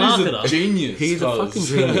 He's Like, a that marketer. is a genius. He's a cuz. fucking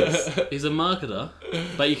genius. He's a marketer,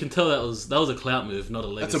 but you can tell that was a clout move, not a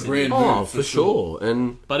legacy. That's a brand move. move. Oh, for sure.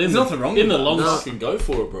 And But There's in the, nothing wrong in with the that. long No. run, Fucking go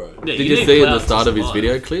for it, bro. yeah, did you see in the clout to start of his survive.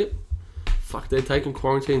 video clip? Fuck, they're taking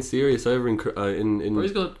quarantine serious over in Bro,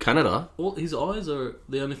 he's got Canada. all his eyes are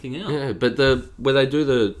the only thing out. Yeah, but where they do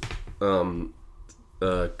the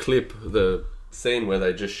clip, the scene where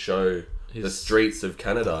they just show the His- streets of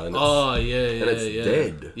Canada, and it's Oh yeah, it's yeah.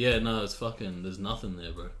 dead. Yeah, no, it's fucking. There's nothing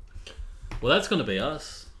there, bro. Well, that's gonna be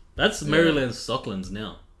us. That's Maryland's Stocklands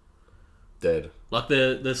now. dead. Like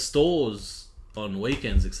the stores on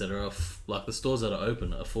weekends, etc. Like the stores that are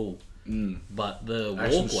open are full. But the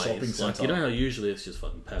Actual shopping walkways, like centre. you know how usually it's just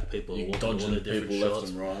fucking packed people You walking all dodging the different people left shots.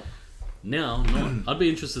 and right. Now, not. I'd be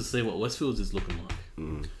interested to see what Westfields is looking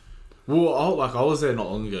like. Well, I was there not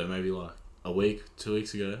long ago, maybe like a week, 2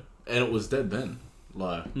 weeks ago, and it was dead then.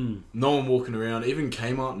 Like no one walking around, even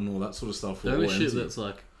Kmart and all that sort of stuff. The Were only all shit empty. that's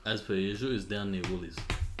like as per usual is down near Woolies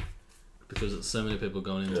because it's so many people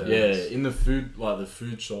going into Yeah, Woolies. in the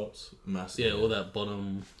food shops, massive. Yeah, all that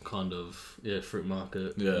bottom kind of fruit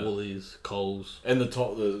market, Yeah. Woolies, Coles. And the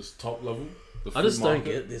top level. The I just food don't market.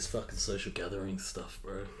 get this fucking social gathering stuff,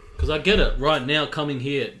 bro. Because I get it right now coming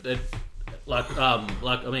here, like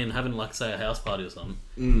I mean having like say a house party or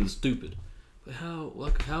something, stupid. But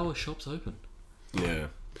how are shops open? Yeah.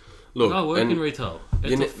 Look, I work and in retail.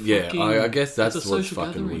 you It's know- a fucking, I guess that's it's a what's social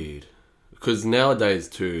fucking gathering. weird. Because nowadays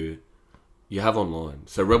too, you have online.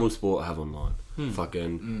 So Rebel Sport have online.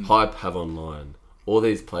 Fucking Hype have online. All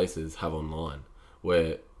these places have online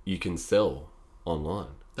where you can sell online.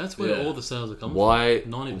 That's where Yeah. all the sales are coming Why?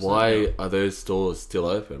 90% Why now. are those stores still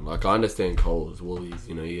open? Like I understand Coles, Woolies,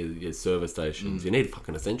 your service stations. You need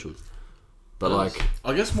fucking essentials. But Yes. like,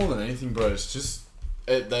 I guess more than anything, bro, it's just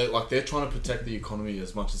they're trying to protect the economy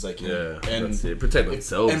as much as they can. and that's it. Protect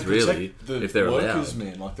themselves and protect really, the if they're workers, allowed.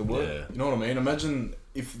 man. Like the work. Yeah. You know what I mean? Imagine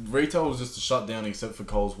if retail was just to shut down, except for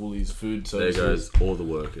Coles, Woolies, food There services. goes all the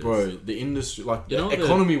workers. Bro, the industry, like You know the what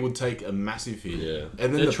economy, would take a massive hit. Yeah.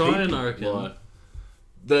 and then They're the trying, people, I reckon. Like,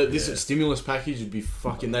 this stimulus package would be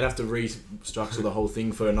fucking. They'd have to restructure the whole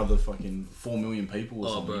thing for another fucking 4 million people or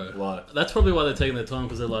Oh, something. bro. Like, That's probably why they're taking their time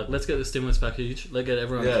because they're like, let's get the stimulus package, let's get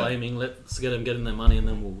everyone Yeah. claiming, let's get them getting their money, and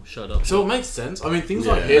then we'll shut up. so it makes sense. I mean, things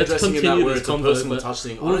Yeah. like hairdressing Let's and that, continue where this it's a convo, personal but- touch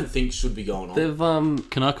thing, I don't think should be going on. They've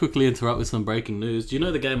Can I quickly interrupt with some breaking news? Do you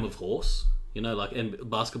know the game of horse? You know, like in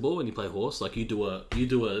basketball when you play horse, like you do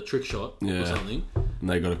a trick shot Yeah. or something, and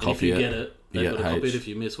they got to and if copy you it. get it, they've You got to get copy it. H. If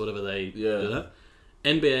you miss, whatever they Yeah. do that.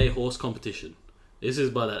 NBA horse competition. This is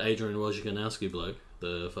by that Adrian Wojnarowski bloke,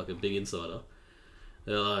 the fucking big insider.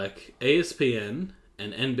 They're like, ESPN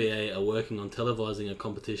and NBA are working on televising a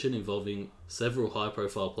competition involving several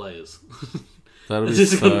high-profile players. That'll It's be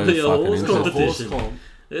just so gonna be a fucking horse interesting.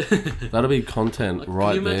 competition. That'll be content Like,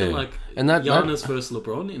 right can you imagine there. like And that Giannis versus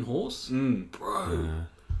LeBron in horse? Bro.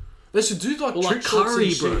 They should do like Or like trick shots Curry,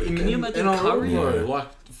 and shit bro. in- Can you in imagine NRL, Curry? bro. Like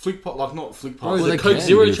flick pop, like not flick Bro, pop. the they Coke can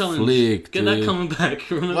Zero do challenge. flick, Get that dude. coming back.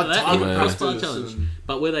 Remember Like that? target In the crossbar practice challenge. and-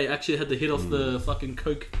 But where they actually had to hit off the fucking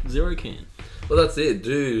Coke Zero can. Well, that's it,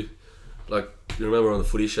 dude. Like, you remember on the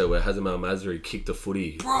footy show where Hazem Al Masri kicked a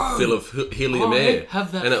footy full of helium air?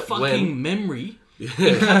 Have that and it fucking went, memory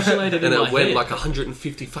encapsulated in and my it went head. like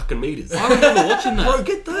 150 fucking meters. I remember watching that. Bro,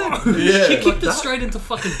 get that. She kicked it straight into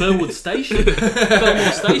fucking Burwood Station.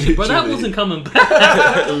 Belmore Station. Bro, that wasn't coming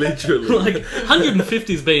back. Literally. Like,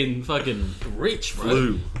 150's been fucking rich, bro.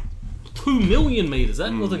 Flew. 2 million meters.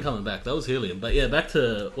 That wasn't coming back. That was helium. But yeah, back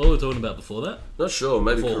to what we were talking about before that. Not sure,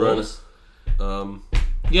 maybe Before Corona. horse. I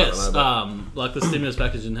Yes, don't know like the stimulus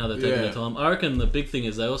package and how they're taking Yeah. their time. I reckon the big thing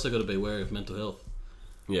is they also got to be wary of mental health.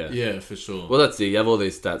 Yeah. Yeah, for sure. Well, that's it. You have all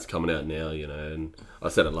these stats coming out now, and I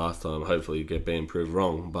said it last time. Hopefully, you get being proved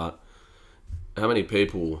wrong. But how many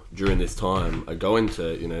people during this time are going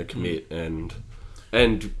to, commit and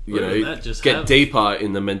that just get have- deeper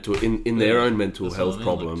in the mental in their own mental That's health what I mean,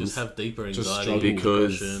 like, problems? just have deeper Just anxiety, struggle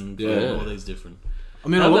because- depression, yeah. all these different. I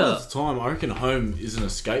mean, How a lot about- of the time, I reckon home is an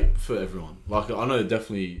escape for everyone. Like, I know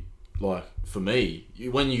definitely, like, for me,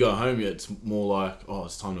 when you go home, it's more like, oh,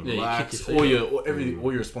 it's time to Yeah, you relax. kick your feet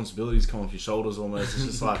All your responsibilities come off your shoulders almost. It's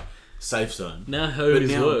just like safe zone. Now home But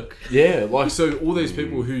is now- work. Yeah, like, so all these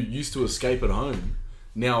people who used to escape at home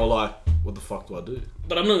now are like, what the fuck do I do?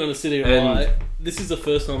 But I'm not going to sit here and And- lie. This is the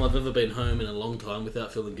first time I've ever been home in a long time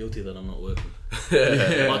without feeling guilty that I'm not working.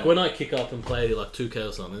 Like when I kick up and play like 2K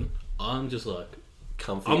or something, I'm just like,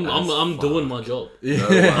 Comfy I'm as doing fuck. my job. No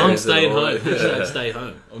I'm worries at staying all. home. Hashtag stay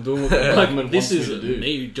home. I'm doing what the Like, government this wants is me a to do.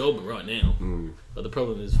 me job right now. But the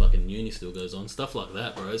problem is fucking uni still goes on. Stuff like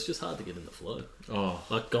that, bro. It's just hard to get in the flow. Oh,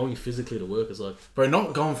 Like going physically to work is like, bro,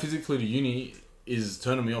 not going physically to uni is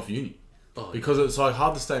turning me off uni. Oh, Because it's like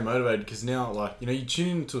hard to stay motivated because now like you tune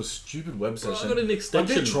into a stupid web Bro, session. I got an Like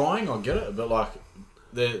extension. they're trying, I get it, but like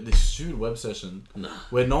this stupid web session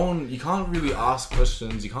where you can't really ask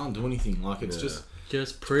questions, you can't do anything. Like it's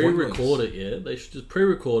Just pre-record it, yeah. They should just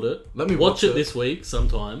pre-record it. Let me watch watch it it. this week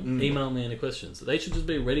sometime. Email me any questions. They should just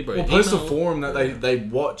be ready, bro. Or post a Email- forum that they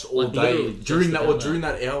watch all Like, day literally during just that about during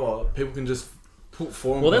that hour. People can just put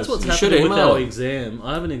forum. Well, that's what's posts. should happening with email our it. exam.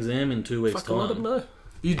 I have an exam in 2 weeks' Fucking let them time. know.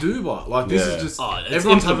 You do, but like this Yeah. is just Oh, it's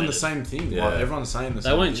everyone's having the implemented. same thing. Yeah. Like everyone's saying the They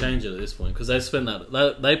same. won't thing. change it at this point because they spent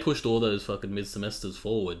that. They pushed all those fucking mid-semesters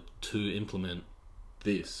forward to implement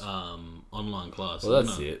this. online class. Well,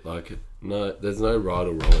 that's it. Like, no, there's no right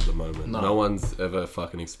or wrong at the moment. No. No one's ever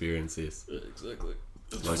fucking experienced this. Exactly.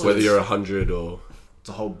 Like, whether you're 100 or... It's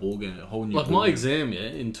a whole ball game, a whole new. Like ball my game. exam, yeah,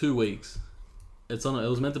 in 2 weeks. It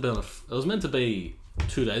was meant to be it was meant to be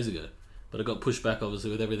 2 days ago, but it got pushed back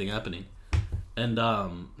obviously with everything happening. And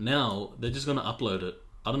now they're just gonna upload it.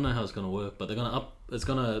 I don't know how it's gonna work, but they're gonna there's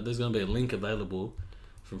gonna be a link available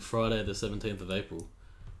from Friday the 17th of April,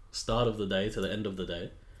 start of the day to the end of the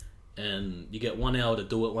day, and you get 1 hour to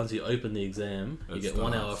do it. Once you open the exam, you It get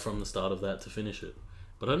 1 starts. hour from the start of that to finish it.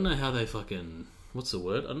 But I don't know how they fucking what's the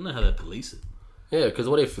word? I don't know how they police it. Yeah, because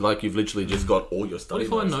what if, like, you've literally just got all your What study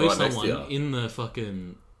if I notes know right next to someone you? in the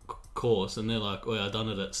fucking course and they're like, "Oh, yeah, I done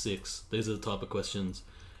it at 6. These are the type of questions."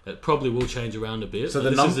 It probably will change around a bit. So but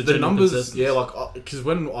the, this is the the general numbers, consensus. yeah, like because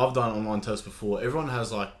when I've done online tests before, everyone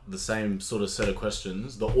has like the same sort of set of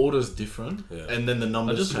questions. The order's different, Yeah. and then the I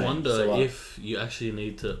numbers. just change. wonder So, like, if you actually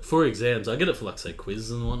need to for exams. I get it for like say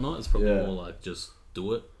quizzes and whatnot. It's probably Yeah. more like just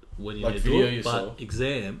do it when you Like need to video do it. yourself. But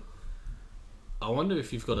exam, I wonder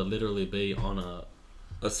if you've got to literally be on a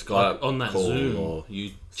Skype like on that call Zoom, or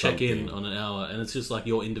you check in something. on an hour, and it's just like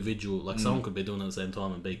your individual. Like someone could be doing it at the same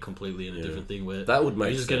time and be completely in a different thing. Where That would make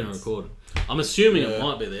you're just getting sense. recorded. I'm assuming it Yeah.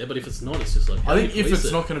 might be there, but if it's not, it's just like how I do think you if police it's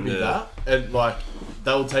it? not going to be Yeah. that, and like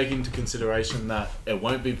they'll take into consideration that it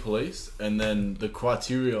won't be policed, and then the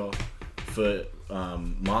criteria for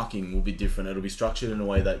marking will be different. It'll be structured in a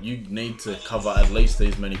way that you need to cover at least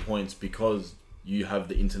these many points because you have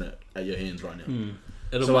the internet at your hands right now.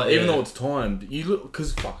 It'll So like, be- even yeah. though it's timed, you look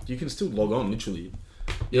because fuck, you can still log on literally.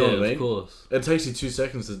 yeah, You know what I mean? of course. It takes you 2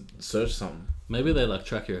 seconds to search something. Maybe they like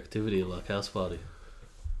track your activity like House Party.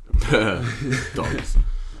 Dogs.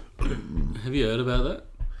 Have you heard about that?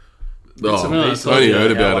 Oh, No, I I told only you.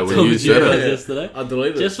 heard about Yeah, it I when Told you said guys it. yesterday. I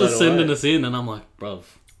deleted Jess it. was sending us in, and I'm like, bruv,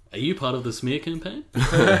 are you part of the smear campaign?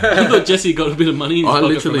 I thought Jesse got a bit of money in his I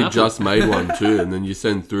pocket literally from Apple. just made one too, and then you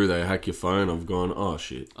send through, they hack your phone. I've gone, oh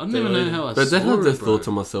shit. I don't even know how I But then saw I it, just bro. thought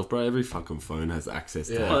to myself, bro, every fucking phone has access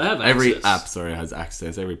to Yeah. it. Oh, they have Every access. app, sorry, has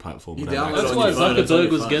access. Every platform You would have download That's access. on why your phone, it's on Zuckerberg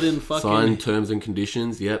your was phone. getting fucking... Sign terms and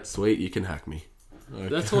conditions. Yep, sweet, you can hack me. Okay.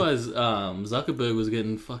 That's why Zuckerberg was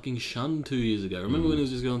getting fucking shunned 2 years ago. Remember when he was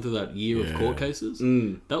just going through that year of Yeah. court cases?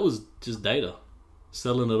 That was just data.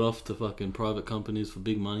 Selling it off to fucking private companies for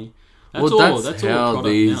big money. That's well, all. that's That's all how product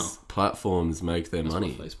these now. platforms make their That's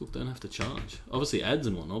money. why Facebook don't have to charge. Obviously ads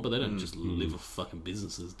and whatnot, but they don't just live off fucking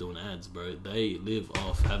businesses doing ads, bro. They live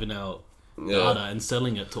off having our data and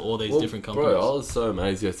selling it to all these different companies. Bro, I was so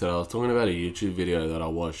amazed yesterday. I was talking about a YouTube video that I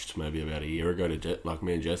watched maybe about a year ago to like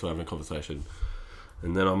me and Jess were having a conversation.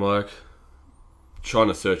 And then I'm like trying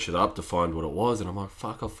to search it up to find what it was, and I'm like,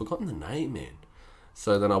 fuck, I've forgotten the name, man.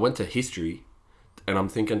 So then I went to history, and I'm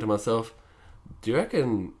thinking to myself, do you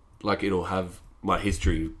reckon like it'll have my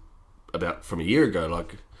history about from a year ago,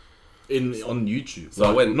 like on YouTube. So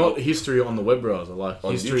I went- not history on the web browser, like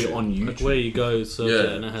On history YouTube. on YouTube. Like where you go search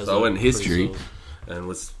it and it has So I like went history pre-solved. and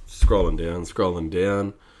was scrolling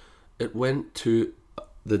down. It went to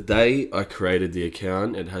the day I created the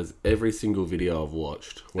account. It has every single video I've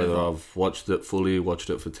watched, whether I've watched it fully,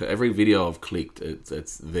 watched it for every video I've clicked.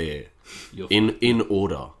 It's there Your in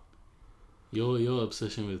order. Your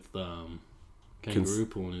obsession with kangaroo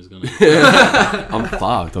porn is gonna I'm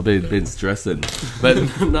fucked. I've been stressing, but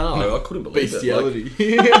no, I couldn't believe it.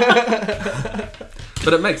 Like,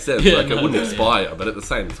 but it makes sense. Yeah, like it no, wouldn't yeah. expire, but at the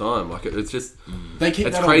same time, like it's just They keep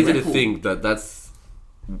it's that crazy on to record. think that that's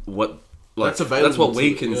what like That's available that's what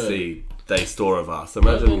we to- can yeah. see they store of us. At the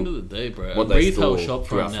end Imagine of the day, bro, what a they retail store shop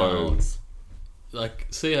through our right now, phones. like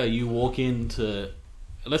see how you walk into,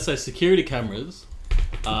 let's say security cameras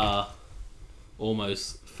are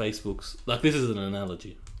almost Facebook's, like this is an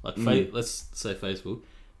analogy, like let's say Facebook,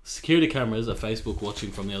 security cameras are Facebook watching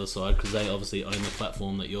from the other side because they obviously own the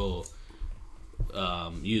platform that you're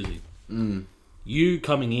using. You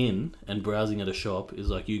coming in and browsing at a shop is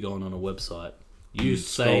like you going on a website You scrolling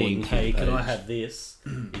saying, through the "Hey, can I page. have this?"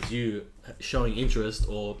 is you showing interest,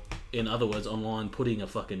 or in other words, online putting a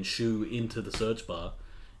fucking shoe into the search bar,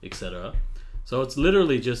 etc. So it's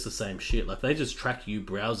literally just the same shit. Like they just track you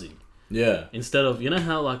browsing Yeah. instead of, you know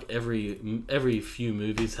how like every few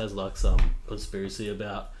movies has like some conspiracy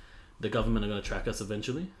about the government are going to track us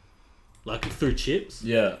eventually, like through chips.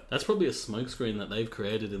 Yeah. That's probably a smokescreen that they've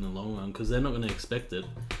created in the long run because they're not going to expect it.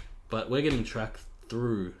 But we're getting tracked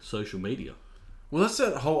through social media. Well, that's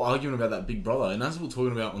that whole argument about that Big Brother, and as we were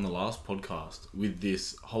talking about on the last podcast with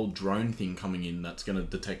this whole drone thing coming in that's going to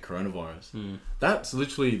detect coronavirus. That's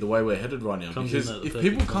literally the way we're headed right now. Comes Because in at the if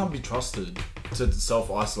perfect people time. can't be trusted to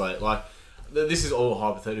self-isolate, like, this is all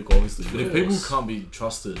hypothetical, obviously, but if people course. can't be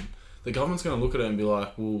trusted, the government's going to look at it and be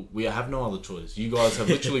like, well, we have no other choice. You guys have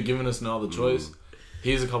literally given us no other choice.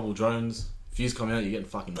 Here's a couple of drones. If you come out, you're getting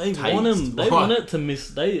fucking They tased. want them. They Like, want it to miss.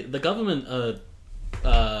 The government are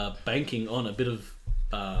banking on a bit of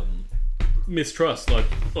mistrust, like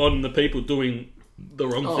on the people doing the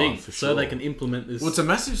wrong thing, for so sure. they can implement this, Well, it's a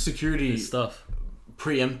massive security this stuff.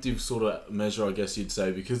 preemptive sort of measure, I guess you'd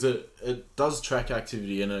say, because it does track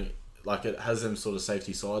activity and it has them sort of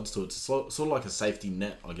safety sides to it. It's sort of like a safety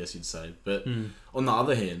net, I guess you'd say. But on the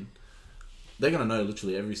other hand, they're going to know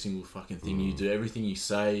literally every single fucking thing you do, everything you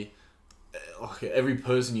say, like every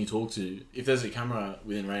person you talk to. If there's a camera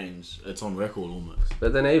within range, it's on record almost.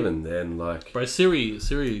 But then even then, like, Bro, Siri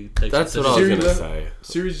takes. that's it what I was Siri gonna does- say.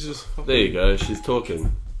 Siri's just fucking... There you go. She's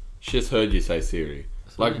talking. She just heard you say Siri.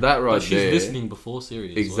 Like that right But she's there. listening before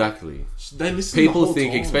Siri. As well. Exactly. They listen the People whole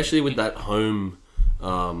think, time. especially with that home,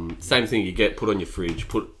 same thing you get put on your fridge.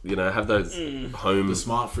 Have those home The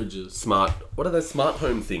smart fridges. smart. What are those smart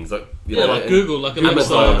home things? Like Yeah, like and Google, like Amazon,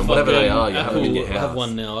 Alexa, and whatever they fucking are. You have them in your Apple have house.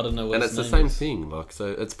 one now. I don't know what And its it's the name same is. thing, like, so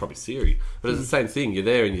it's probably Siri, but it's the same thing. You're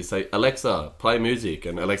there and you say, Alexa, play music,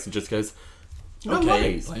 and Alexa just goes, no Okay,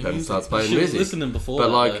 worries, play and music. starts playing She was music. listening before But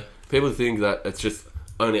that, like, though. people think that it's just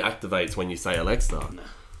only activates when you say Alexa.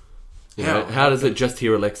 You How? know, how does it just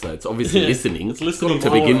hear Alexa? It's obviously Yeah, listening. it's listening to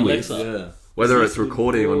more begin on with. Alexa. Yeah. Whether it's listening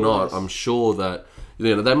recording or to all not, this. I'm sure that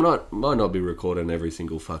they might not be recording every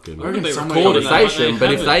single fucking I reckon They somewhere- recorded that, conversation. But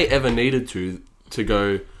have if it. they ever needed to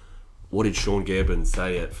go, what did Sean Gabin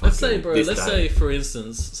say at fucking Let's say, bro. this Let's day? say, for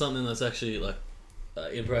instance, something that's actually like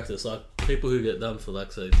in practice, like people who get done for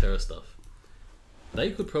like say terror stuff.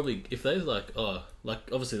 They could probably, if they like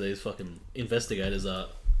obviously these fucking investigators are,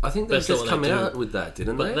 I think they've That's not just what come they do. out with that,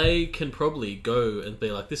 didn't but they? they can probably go and be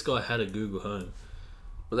like, this guy had a Google Home.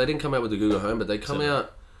 Well, they didn't come out with the Google Home, but they come So-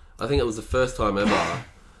 out. I think it was the first time ever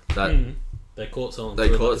that, They caught someone. They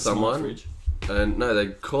through, caught like, a smart someone? fridge. and no, they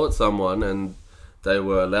caught someone and they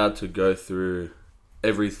were allowed to go through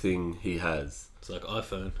everything he has, It's like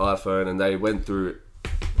iPhone, and they went through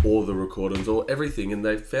all the recordings or everything, and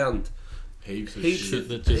they found Heaps of Heaps shit. shit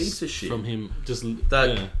that Heaps just of shit. from him. Just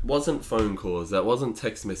that yeah. wasn't phone calls, that wasn't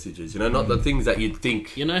text messages. You know, not the things that you'd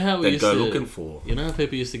think You know how we they'd used go to looking for. You know how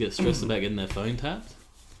people used to get stressed about getting their phone tapped?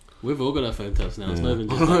 We've all got our phone taps now. It's not even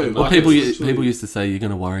just I know, like, but like, people- literally- used to say you're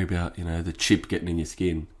going to worry about the chip getting in your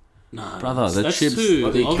skin. nah, Brother, the that's chips-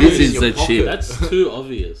 too the- obvious. this is your the pocket. chip. That's too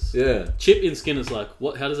obvious. Yeah. Chip in skin is like,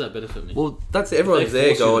 what? How does that benefit me? Well, that's everyone's They there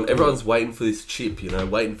force you going. to do Everyone's waiting for this chip.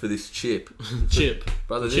 Waiting for this chip. Chip.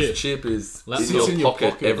 Brother, Chip. this chip is Laptop. in your in your pocket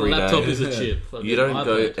pocket. every The day. laptop is a Yeah. chip. You don't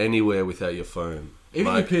go iPad. anywhere without your phone.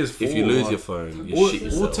 Even Like, your PS4. if you lose like, your phone, you all, shit all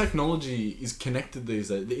yourself. technology is connected these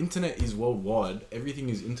days. The internet is worldwide. Everything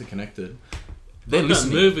is interconnected. They're Like that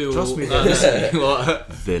listening. movie or- Trust me, they're listening.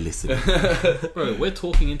 Like, They're listening. Bro, we're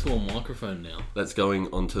talking into a microphone now. That's going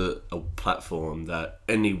onto a platform that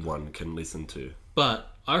anyone can listen to. But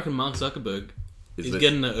I reckon Mark Zuckerberg Is is this-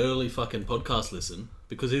 getting an early fucking podcast listen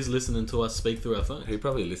because he's listening to us speak through our phone. He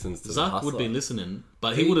probably listens to the Zuck would Hustler. be listening,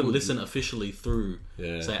 but he He wouldn't would- listen officially through,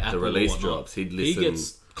 Yeah, say, the Apple release or whatnot. drops. He'd He listen.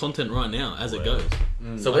 gets content right now as it goes.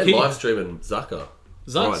 So Like we're he- live streaming Zucker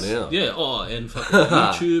Zuck's, right now. yeah. Oh, and fucking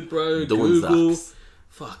YouTube, bro. Doing Google. Zucks.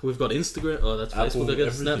 Fuck, we've got Instagram. Oh, that's Apple, Facebook. I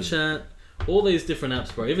guess everything. Snapchat. All these different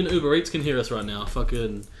apps, bro. Even Uber Eats can hear us right now.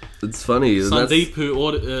 Fucking It's funny. and that's- Sandeep,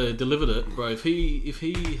 who delivered it, bro. If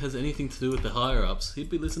he has anything to do with the higher ups, he'd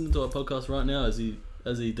be listening to our podcast right now as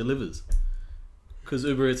he delivers. Because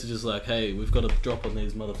Uber Eats is just like, hey, we've got to drop on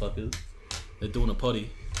these motherfuckers. They're doing a potty.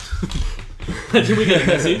 Imagine we get a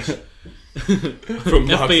message from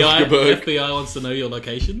Mark FBI. Zuckerberg. FBI wants to know your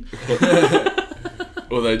location.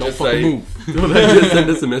 Or they just fucking say, move. or they just send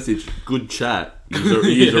us a message. Good chat.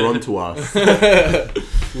 User onto us.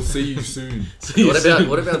 We'll see you soon.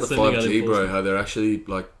 What about the Sending out 5G, bro? enforcement. How they're actually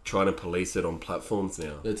like trying to police it on platforms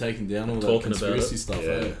now. They're taking down all that Talking about conspiracy it. stuff. Yeah.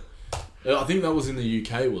 Eh? I think that was in the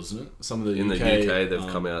UK, wasn't it? Some of the In UK, the UK, they've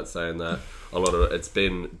come out saying that a lot of it's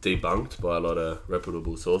been debunked by a lot of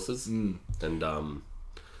reputable sources, and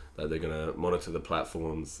that they're going to monitor the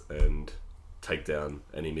platforms and take down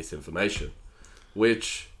any misinformation.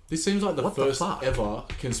 Which This seems like the What the first fuck? ever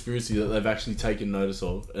conspiracy that they've actually taken notice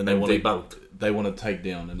of, and they And want debunked. to they want to take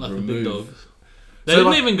down and Like the remove. big dogs. They So,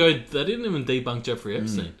 didn't like- even go. They didn't even debunk Jeffrey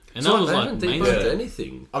Epstein, and So that was they like haven't mainstream. debunked Yeah.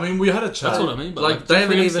 anything. I mean, we had a chat. That's what I mean. But Like they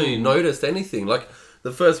haven't Jeffrey even Epstein- noticed anything. Like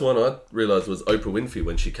the first one I realised was Oprah Winfrey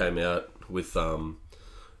when she came out with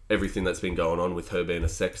everything that's been going on with her being a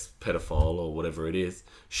sex pedophile or whatever it is.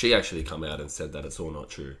 She actually come out and said that it's all not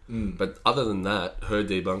true. But other than that, her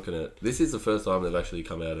debunking it. This is the first time they've actually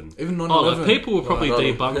come out and. Even 9/11. Oh, like people will probably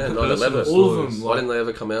Like, debunk yeah, the 9/11. personal All of stories. them. Why didn't they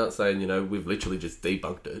ever come out saying, we've literally just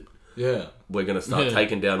debunked it? Yeah. We're going to start Yeah.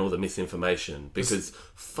 taking down all the misinformation because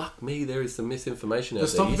fuck me, there is some misinformation out The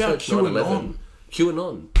there. stuff You about search 9/11.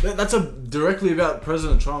 QAnon. That's directly about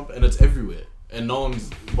President Trump, and it's everywhere, and no one's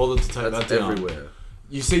bothered to take That's that down. everywhere.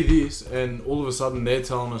 You see this, and all of a sudden they're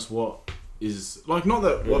telling us what is like not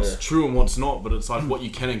that what's Yeah. true and what's not, but it's like what you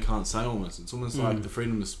can and can't say. Almost, it's almost like the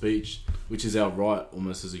freedom of speech, which is our right,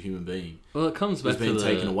 almost as a human being, Well, it comes is back to being the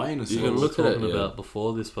taken away in a You sense. can what we look were at it, talking yeah. about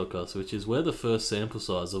before this podcast, which is we're the first sample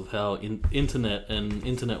size of how internet and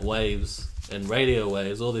internet waves and radio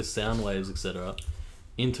waves, all these sound waves, etc.,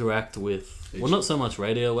 interact with. Well, not so much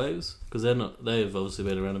radio waves because they've obviously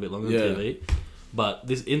been around a bit longer Yeah. than TV, but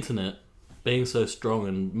this internet being so strong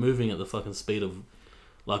and moving at the fucking speed of,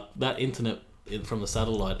 like that internet from the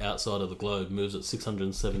satellite outside of the globe moves at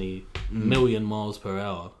 670 million miles per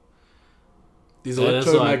hour. These So that's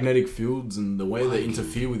electromagnetic fields and the way they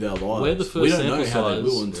interfere with our lives. We're the first we don't know sample how they size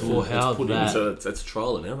will until for how it's put that- in. So it's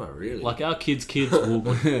trial and error, really. Like our kids' will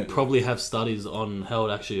probably have studies on how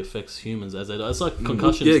it actually affects humans as they die. It's like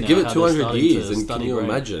concussions. yeah, now, give it how 200 they're starting years, to and can study you brain.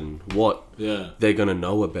 imagine what Yeah, they're going to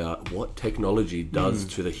know about what technology does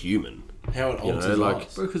to the human? how it You know, alters like-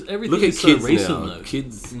 us. Bro, because everything Look at is so kids recent now. though.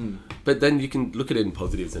 Kids, but then you can look at it in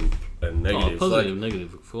positives and Oh, negatives. positive, Like,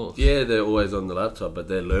 negative, of course. yeah, they're always on the laptop, but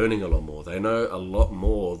they're learning a lot more. They know a lot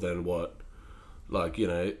more than what,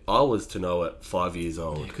 I was to know at 5 years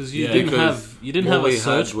old. Because you Yeah. didn't Because have what we a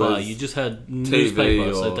search had bar. was You just had TV newspaper,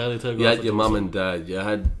 or so Daily Telegraph. you had would your do mum something. and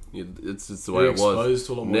dad. It's just the way You're it was. exposed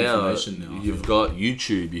to a lot more information now, I You've feel. got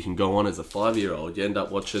YouTube. You can go on as a 5-year-old. You end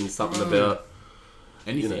up watching something about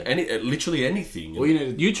Anything. literally anything. All you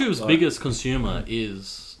need to YouTube's biggest consumer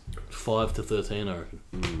is 5 to 13, I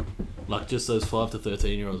reckon. Like just those 5 to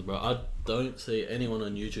 13-year-olds, bro. I don't see anyone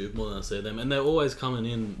on YouTube more than I see them, and they're always coming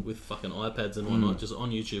in with fucking iPads and whatnot, just on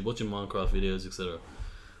YouTube, watching Minecraft videos, etc.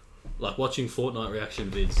 Like watching Fortnite reaction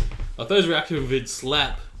vids. Like those reaction vids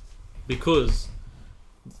slap because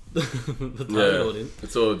the target audience.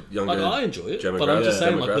 It's all younger. Like I enjoy it, but I'm just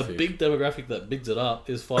saying, like the demographic. big demographic that bigs it up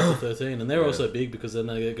is 5 to 13, and they're also big because then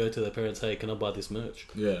they go to their parents, "Hey, can I buy this merch?"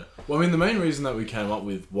 Yeah. Well, I mean, the main reason that we came up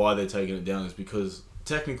with why they're taking it down is because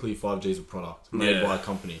technically 5G is a product made Yeah. by a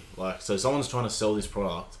company. Like, so someone's trying to sell this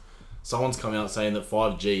product. Someone's come out saying that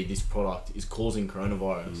 5G, this product, is causing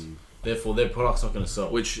coronavirus. Therefore, their product's not going to sell.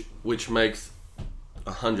 which makes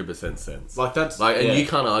 100% sense. like that's and yeah. you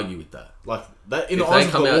can't argue with that. like that in If the eyes they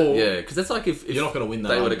of come the out, law. yeah, because it's like if You're not gonna win that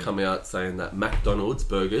They would have argument. come out saying that McDonald's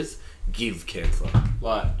burgers give cancer.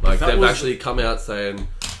 Like Like if that they've was- actually come out saying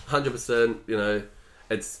 100%.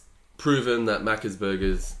 It's proven that Macca's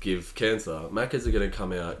burgers give cancer. Macca's are going to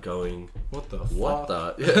come out going, what the what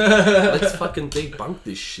fuck? the? Yeah, let's fucking debunk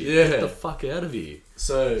this shit. Yeah. Get the fuck out of here.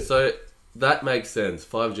 So So that makes sense.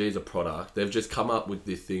 5G is a product. They've just come up with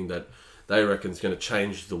this thing that they reckon is going to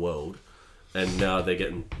change the world. And now they're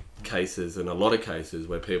getting cases, and a lot of cases,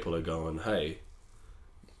 where people are going, hey,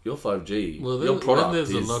 your 5G, Well, your then product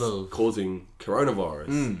there's a is lot of- causing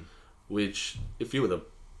coronavirus. Which, if you were the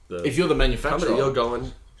if you're the manufacturer, company, you're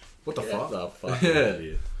going, what the get fuck? the fuck Yeah. out of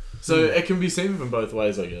here. So it can be seen from both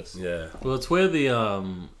ways, I guess. Yeah. Well, it's where the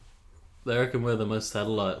they reckon where the most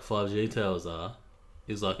satellite 5G towers are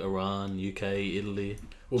is like Iran, UK, Italy,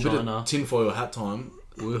 Well, bit China, of tinfoil hat time.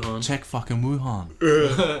 Wuhan. Check fucking Wuhan.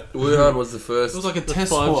 Wuhan was the first. It was like a The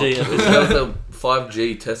test 5G spot. episode. that was a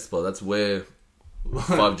 5G test spot. That's where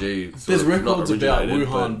 5G. sort There's of not records about originated,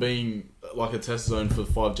 Wuhan but- being like a test zone for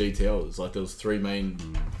 5G towers. Like there was 3 main.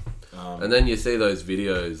 And then you see those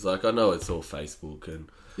videos, like I know it's all Facebook,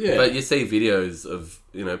 Yeah. but you see videos of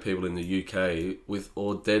people in the UK with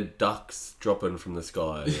all dead ducks dropping from the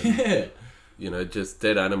sky, and, Yeah. just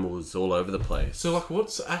dead animals all over the place. So like,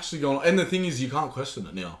 what's actually going on? And the thing is, you can't question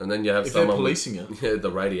it now. And then you have If they're someone policing with, it. the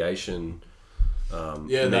radiation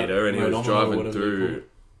Yeah, that meter, and he was radiometer or driving whatever through,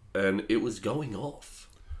 and it was going off.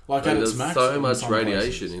 Like Like, at its there's max. so in much some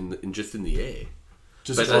radiation places. in just in the air.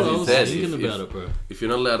 Just But That's as what I you was said, thinking if- about it, bro. If you're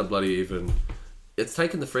not allowed to bloody even, it's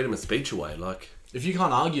taking the freedom of speech away. Like if you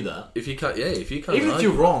can't argue that, if you can't even if argue,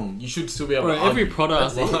 you're wrong, you should still be able Bro, to argue. every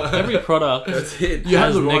product, That's it. every product that's it. You have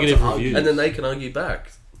has the right negative to argue. reviews. And then they can argue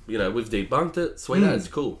back. You know, we've debunked it. Sweet as,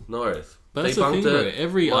 cool, no worries. But that's the Debunked thing, bro. it.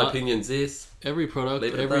 Every My art- opinion's this. every product,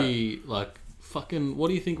 Leave it at every like fucking. What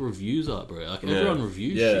do you think reviews are, bro? Like Yeah. everyone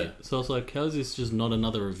reviews Yeah. shit. So it's like, how is this just not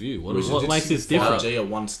another review? What, We should what just makes this give different? 5G a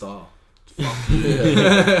 1 star.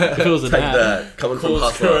 If it was an Take ad, that. Coming from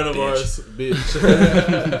Cause Hustler, bitch. coronavirus,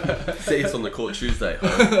 bitch. See us on the court Tuesday.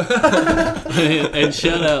 and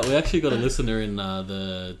shout out, we actually got a listener in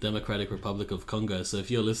the Democratic Republic of Congo. So if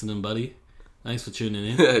you're listening, buddy, thanks for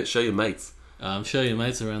tuning in. Show your mates. Show your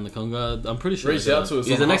mates around the Congo. I'm pretty sure. Reach out to us.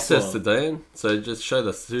 He's on an access Hustler. Sudan, so just show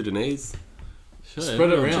the Sudanese. Spread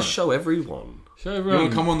it around. Just show everyone. Show You everyone.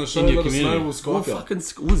 want to come on the show? in your Let us know. community. We'll We'll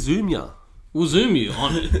Skype you. we'll zoom ya. We'll zoom you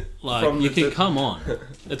on it. Like From you the can come on.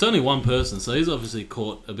 It's only one person, so he's obviously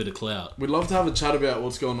caught a bit of clout. We'd love to have a chat about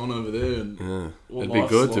what's going on over there. And Yeah. what It'd be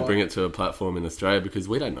life's good to like. bring it to a platform in Australia because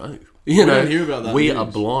we don't know. You don't hear about that we news. are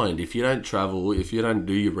blind. If you don't travel, if you don't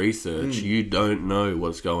do your research, you don't know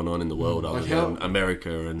what's going on in the world other Like how- than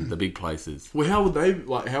America and the big places. Well, how would they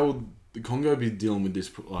like? How would the Congo be dealing with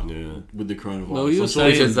this? Like, Yeah. with the coronavirus? Well, you were I'm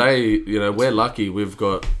sure saying- Because we're lucky. We've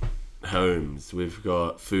got homes, we've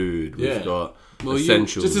got food, Yeah. we've got Well,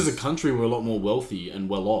 essentials. just as a country, we're a lot more wealthy and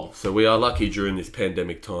well off. So we are lucky during this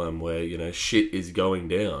pandemic time where, shit is going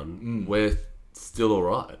down. We're still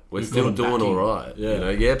alright. We're We've still got a doing backing. alright.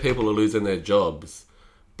 Yeah. People are losing their jobs,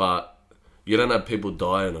 but you don't have people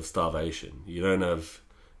dying of starvation. You don't have,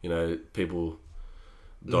 people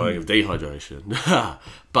dying of dehydration.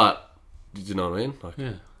 But, do you know what I mean? Like,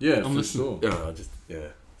 Yeah. Yeah, I'm for listening. sure.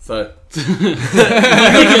 So, because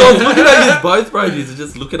I was looking at you both, bro. You're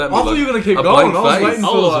just looking at me. I thought you were gonna keep a going. blank I was face. waiting I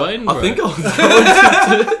for was like. waiting, I bro. think I was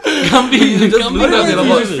going to. Come be, You just come look be at me I and I'm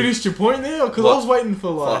you like, just finished your point there, because I What? was waiting for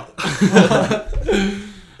like.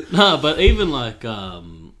 Nah, but even like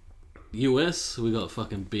US, we got a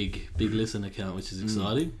fucking big listen account, which is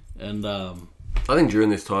exciting. And I think during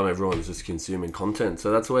this time, everyone's just consuming content.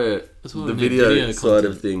 So that's where That's why the we need video, video side content.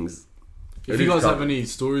 of things. If you guys have any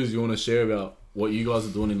stories you want to share about what you guys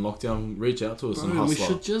are doing in lockdown, reach out to us on bro, we Hustler.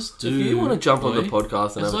 should just do. If you want to jump on the boy,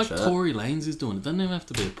 podcast and it's have like a chat, Tory Lanez is doing. It doesn't even have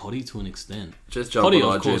to be a potty to an extent. just jump Potty, on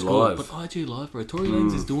of IG course, cool, Live. but IG Live, bro. Tory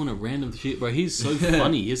Lanez is doing a random shit, bro. He's so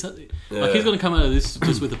funny. He's like Yeah. he's gonna come out of this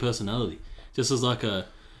just with a personality, just as like a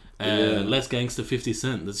Yeah. less gangster 50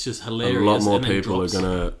 Cent. That's just A hilarious. lot more and then people are drops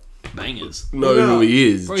gonna bangers. know Yeah. who he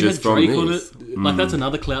is Bro, he just had from Drake this. on it. Like that's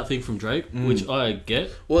another clout thing from Drake, which I get.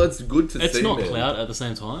 Well, it's good to It's see. not man. clout at the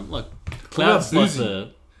same time. Like about clout's like Boozy? the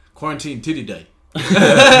Quarantine Titty Day.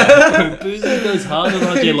 Boozy goes hard on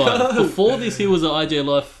IJ Live. Before this, he was an IJ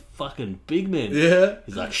Live fucking big man. Yeah.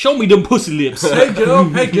 He's like, show me them pussy lips. Hey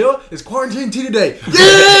girl, it's Quarantine Titty Day.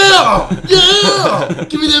 Yeah! Yeah!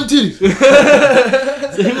 Give me them titties.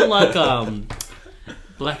 So even like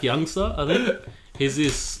Black Youngster, I think he's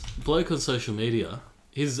this bloke on social media.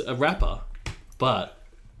 He's a rapper, but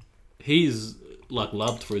he's like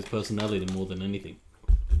loved for his personality more than anything.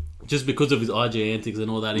 Just because of his IG antics and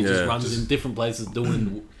all that, he just Yeah, runs in different places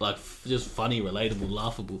doing like just funny, relatable,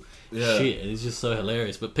 laughable Yeah. shit, and it's just so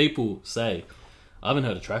hilarious. But people say, I haven't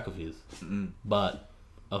heard a track of his, but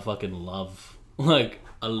I fucking love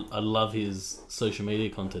I love his social media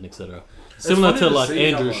content, etc. Similar funny to to like see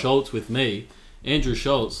how, Andrew like- Schultz with me. Andrew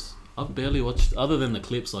Schultz, I've barely watched, other than the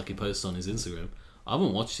clips like he posts on his Instagram, I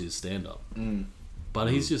haven't watched his stand up. But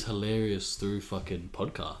he's just hilarious through fucking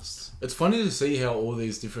podcasts. It's funny to see how all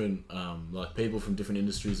these different like people from different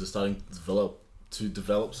industries are starting to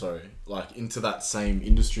develop like into that same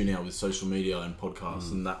industry now with social media and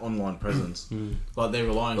podcasts and that online presence. Like they're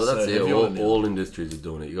relying Well, that's so it. heavy on it now. All industries are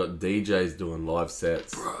doing it. You got DJs doing live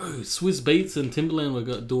sets. Bro, Swizz Beats and Timbaland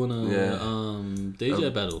were doing a Yeah.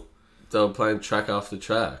 DJ battle They were playing track after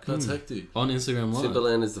track. That's hectic. on Instagram Live.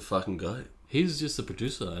 Timberland is the fucking goat. He's just a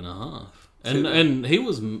producer and a half. And he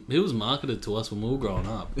was marketed to us when we were growing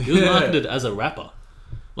up. He was Yeah. marketed as a rapper.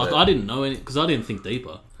 Like Yeah. I didn't know any because I didn't think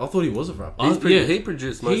deeper. I thought he was a rapper. Yeah. He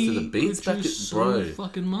produced most of the beats back at produced bro. so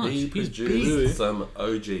fucking much. He He's produced big. some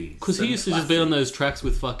OGs. Because he used to just be on those tracks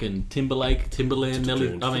with fucking Timberland,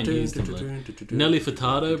 Nelly. I mean, he's Timberland. Nelly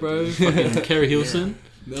Furtado, bro. Fucking Kerry Hilson.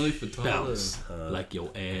 Nelly Furtado. Bounce like your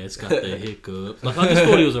ass got the hiccup. Like I just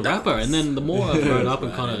thought he was a rapper, and then the more I've grown up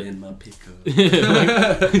and kind of my pickup.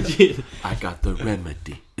 yeah, I got the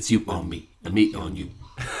remedy. It's you on me, and me on you,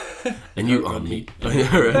 and you on me. I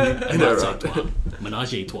know, right?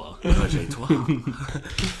 Menage a trois. Menage a trois.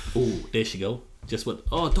 Oh, there she go. Just what?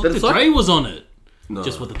 Oh, Dr. it's Dre like- was on it. No.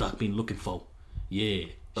 Just what the duck been looking for. Yeah,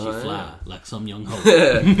 she fly like some young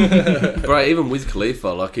hoe. Bro, even Wiz Khalifa,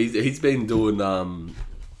 like he's been doing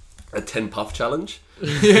a 10 puff challenge.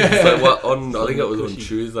 So what on? I think it was on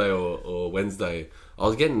Tuesday or Wednesday. I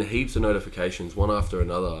was getting heaps of notifications, one after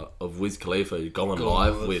another, of Wiz Khalifa going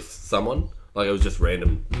live with someone. Like it was just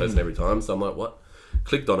random person every time. So I'm like, what?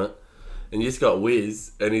 Clicked on it, and you just got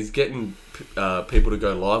Wiz, and he's getting people to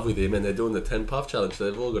go live with him, and they're doing the 10 puff challenge. So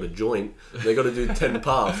they've all got a joint. They got to do 10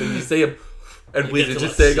 puffs, and you see him. And Wiz is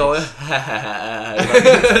just there going, like,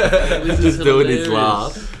 just doing his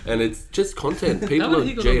laugh, and it's just content. How People did are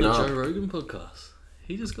he got on G'ing the up. Joe Rogan podcast?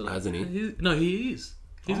 He just got. Hasn't he? No, he is.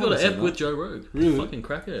 He's I got an haven't app seen with that. Joe Rogan. Really? Fucking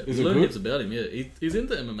cracker. Is You it learn good? heaps about him. Yeah, he's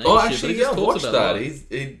into MMA. Oh, shit, but actually, he yeah, just I talks watched about that.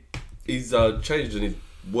 life. He's changed and he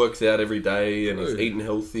works out every day and he's Bro. eating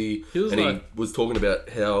healthy. He was and like- he was talking about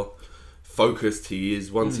how focused he is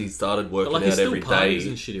once he started working But, like, he out still every day. parties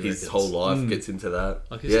and shit, he His reckons. wole life gets into that.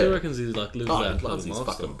 Like he still reckons he like lives Oh, that he type loves of his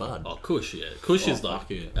lifestyle. fucking bud. Oh, Kush, yeah. Kush is like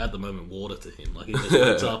at the moment water to him. Like he just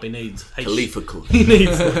wakes up, he needs Khalifa Kush. he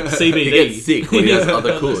needs CBD. He gets sick when he has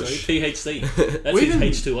other Kush. THC. That's Well, his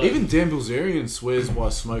H2O. even Dan Bilzerian swears by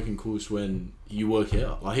smoking Kush when you work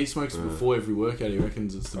out. Like he smokes it before every workout. He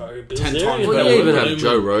reckons it's Bro, 10 Bilzerian, times bro, Well, better. you even Rogan. have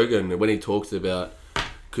Joe Rogan when he talks about,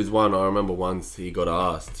 because I remember once he got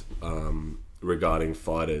asked regarding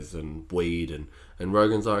fighters and weed, and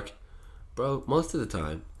Rogan's like, bro, most of the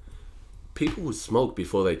time people will smoke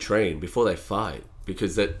before they train, before they fight,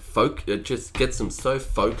 because it just gets them so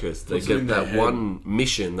focused. They Puts it get in their that head. one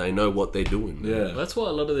mission. They know what they're doing. Yeah. That's why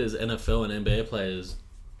a lot of these NFL and NBA players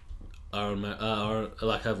are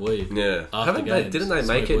like have weed. Yeah. After Haven't they? games, Didn't they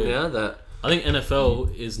smoke make it weed. now that I think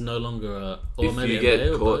NFL is no longer or if maybe you NBA get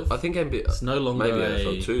or caught, both. I think NBA, It's no longer maybe a-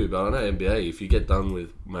 NFL too, but I know NBA. If you get done with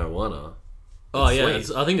marijuana, Oh it's yeah,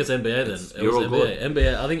 sweet. I think it's NBA then. It you're was all NBA.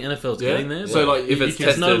 NBA. I think NFL's Yeah? getting there. So, but like, if it's you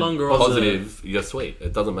tested no longer on the- positive, you're sweet.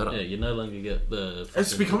 It doesn't matter. yeah, you no longer get the.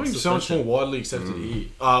 It's fucking becoming so much more suspension. widely accepted here,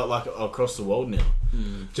 like across the world now.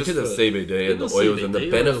 Just Just because of for- CBD and the the oils and the CBD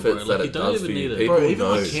oil, benefits bro, that like, you it don't does for even you, need it. people Bro, even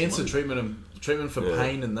know. like cancer treatment for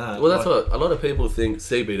pain and that. Well, that's like, what a lot of people think.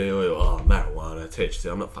 CBD oil, oh, marijuana, THC.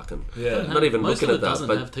 I'm not fucking. Yeah. I'm not even Most looking of at it that. doesn't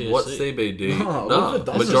But have THC. what CBD? No, No, all of it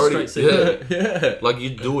does is majority. straight CBD. yeah. Like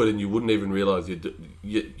you do it and you wouldn't even realize you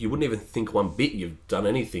wouldn't even think one bit you've done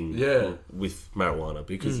anything Yeah. with marijuana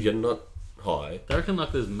because you're not high. They reckon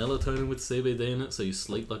like there's melatonin with CBD in it, so you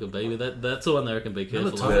sleep like a baby. That's the one they reckon be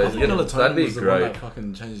careful. Melatonin, Yeah, I think yeah, melatonin that'd be was the great. one that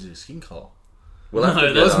fucking changes your skin color. Well,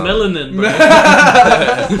 No, that's melanin,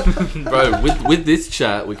 bro. Bro, with this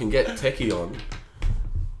chat, we can get Techie on,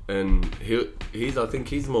 and I think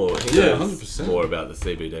he's more he Yeah, knows 100%. more about the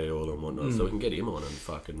CBD oil and whatnot, so we can get him on and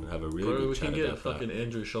fucking have a really Bro, good we chat can get about fucking that.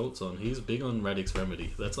 Andrew Schultz on. He's big on Radix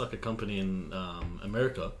Remedy. That's like a company in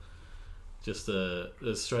America. Just a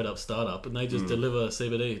straight up startup, and they just deliver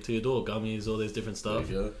CBD to your door, gummies, all these different stuff.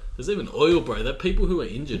 There you go. There's even oil, bro. That people who are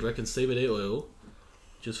injured reckon CBD oil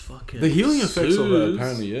just fucking The healing effects of it, soothes.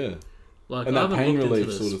 apparently, yeah. Like and I that haven't pain looked relief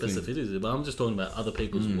into the sort of thing. specificities, but I'm just talking about other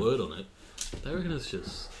people's word on it. They reckon it's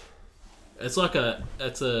just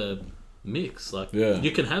it's a mix. Like Yeah.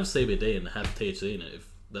 you can have CBD and have THC in it.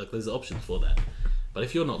 There's options for that. But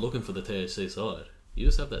if you're not looking for the THC side, you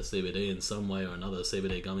just have that CBD in some way or another.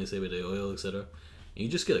 CBD gummy, CBD oil, etc. And you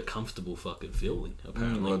just get a comfortable fucking feeling.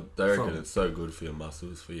 Apparently, Well, they reckon from- it's so good for your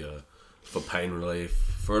muscles, for pain relief,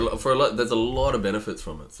 for a lot. There's a lot of benefits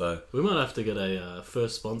from it. So we might have to get a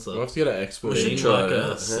first sponsor. We'll have to get an expert. We should being try like it a out,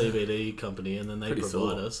 yeah. CBD company, and then they Pretty provide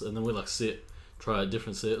sore. us, and then we try a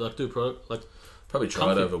different sit, like do product like probably try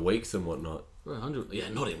Comfy. it over weeks and whatnot. 100. Yeah,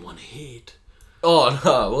 not in one hit. Oh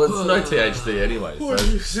no! Well, it's no THC anyway.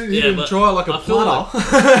 So Yeah, but try it like a I feel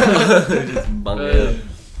platter. just bung Uh, out.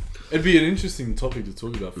 It'd be an interesting topic to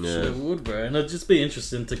talk about for Yeah. sure. It would, bro, and it'd just be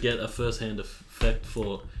interesting to get a first-hand effect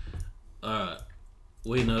for. Alright,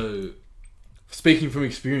 we know Speaking from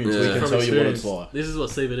experience, Yeah. we can from tell you what it's experience, like. this is what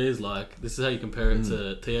CBD is like. This is how you compare it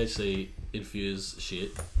to THC infused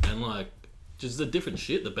shit, and like just the different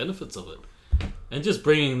shit, the benefits of it, and just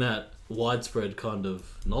bringing that widespread kind of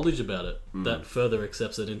knowledge about it that further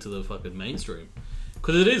accepts it into the fucking mainstream,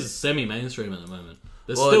 because it is semi-mainstream at the moment.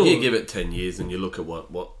 There's Well, still if you give it 10 years and you look at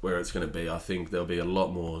where it's going to be, I think there'll be a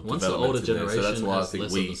lot more once the older developments in there. generation So that's why I has think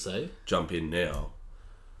less we of a say. jump in now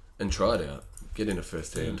and try it out. Get in a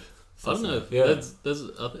first hand. I don't know. If Yeah.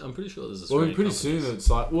 I'm pretty sure there's a. Well, Australian pretty company. soon it's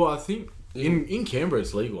like, well, I think in Canberra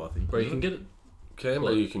it's legal, I think. Bro, you can get it.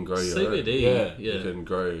 Canberra, Like, you can grow your CBD. own. Yeah. Yeah. You can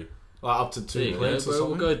grow Like up to 2 There you go, points or bro. We'll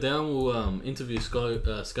something. go down. We'll interview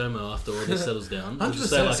ScoMo after all this settles down. We'll 100%. just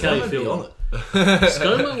say like how you feel on it.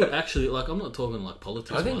 ScoMo would actually like. I'm not talking like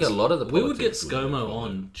politics. I think wise. a lot of the we would get politics would be ScoMo probably.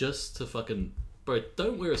 on just to fucking bro.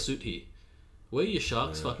 Don't wear a suit here. Wear your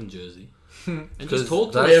Sharks fucking jersey and just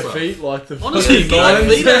talk to Bare us. Bare bro. feet like the Honestly, fucking get your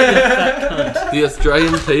lions. feet out, you fat cunt. The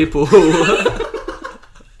Australian people.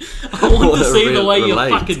 I want to Wanna see the way your relate.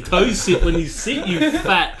 fucking toes sit when you sit, you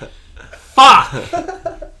fat fuck.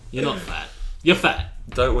 You're not fat. You're fat.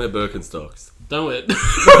 Don't wear Birkenstocks. Don't wear.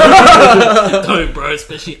 Don't, bro.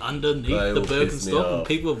 Especially underneath They the will piss me Birkenstock when off.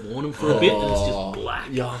 people have worn them for a bit and it's just black.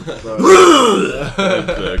 Yuck, bro.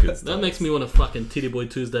 Birkenstocks. That makes me want to fucking Titty Boy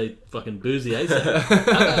Tuesday fucking boozy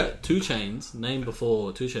ASAP. 2 Chainz, name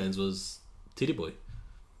before 2 Chainz was Titty Boy.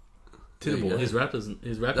 Titty Boy. His rapping.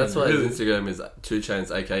 That's why name. his Instagram is 2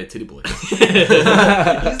 Chainz, aka Titty Boy. He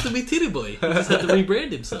used to be Titty Boy. He just had to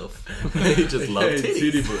rebrand himself. He just loved Hey, titties.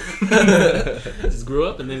 titty boy. Just grew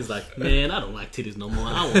up and then he's like, man, I don't like titties no more.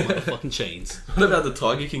 I want motherfucking chains. What about the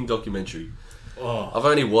Tiger King documentary? Oh, I've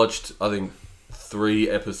only watched, I think, 3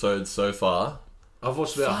 episodes so far. I've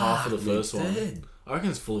watched about half of the Fuck, first me one. dead. I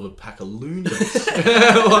reckon it's full of a pack of loonies.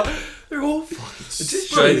 They're all fucking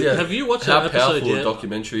just Bro, shows you have you watched how that episode powerful yet? a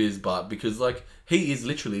documentary is, but because like he is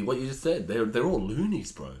literally what you just said. They're all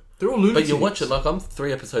loonies, bro. They're all lunatics. But you watch it like I'm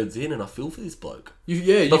 3 episodes in and I feel for this bloke.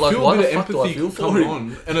 You But, like, feel why a bit the of fuck do I empathy feel for come him?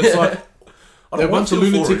 on, and it's like I they're a don't bunch of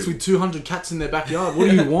feel for lunatics him. with 200 cats in their backyard. What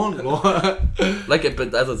do you want? Like,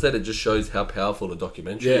 But as I said, it just shows how powerful a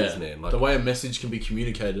documentary is, man. Like the way a message can be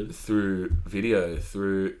communicated. through video,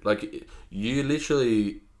 through like you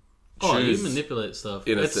literally Oh, you choose manipulate stuff.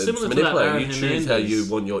 in a It's sense. similar to that Manipulate. Aaron You choose how Hernandez.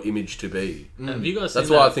 you want your image to be. Have you guys That's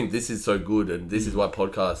seen why I that? think this is so good, and this is why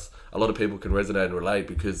podcasts a lot of people can resonate and relate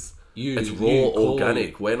because You- it's raw, you call-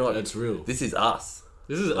 organic. We're not. It's real. This is us.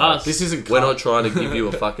 This is Like, us. This isn't. We're cut. not trying to give you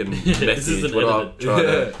a fucking message. isn't We're not edited. trying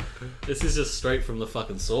to. This is just straight from the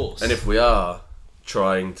fucking source. And if we are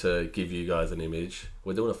trying to give you guys an image,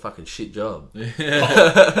 we're doing a fucking shit job. the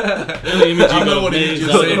image you I know got what of me image is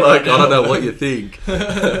you're up seeing there Like, right I don't now. know what you think.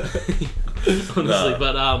 Honestly, Nah.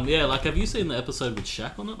 but yeah, like, have you seen the episode with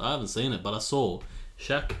Shaq on it? I haven't seen it, but I saw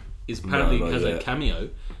Shaq is apparently No, not has a yet. cameo,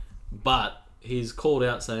 but he's called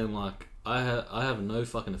out saying like, I have no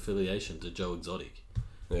fucking affiliation to Joe Exotic.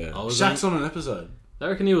 Yeah. I was Shaq's on an episode. I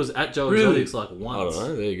reckon he was at Joe Really? Exotic's like I once. don't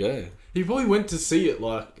know. There you go. He probably went to see it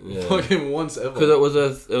like Yeah. fucking once ever. Because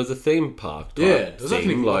it was a theme park. Type Yeah, it was like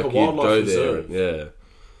theme. like a you'd wildlife go reserve. there. Yeah.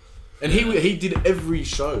 And he did every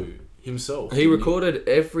show himself. He recorded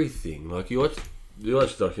everything. Like you watch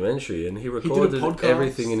the documentary, and he recorded podcast.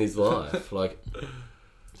 everything in his life. Like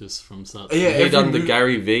Just from start. Yeah, he every done the move-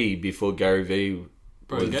 Gary V before Gary V.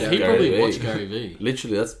 Bro, was he Gary probably V. watched Gary V.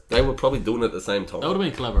 Literally, they were probably doing it at the same time. That would have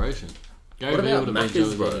been collaboration. Gary What V about would have been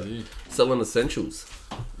Macca's, Joe bro? Exotic. Selling essentials.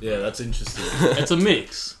 Yeah, that's interesting. It's a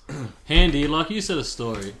mix. Handy, like you said a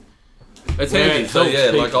story. It's Where handy. it So helps yeah,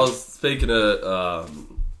 like I people. was speaking to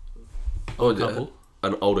Old couple.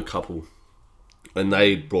 an older couple, and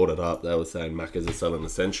they brought it up. They were saying Macca's are selling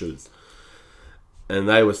essentials, and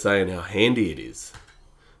they were saying how handy it is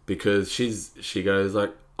because she goes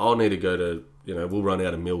like, I'll need to go to, we'll run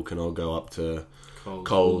out of milk and I'll go up to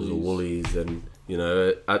Coles or Woolies, and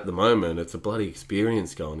at the moment it's a bloody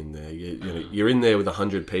experience going in there. You're in there with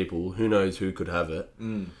 100 people. Who knows who could have it?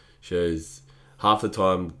 She goes, half the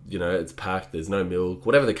time, it's packed. There's no milk.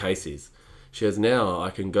 Whatever the case is. She goes, now I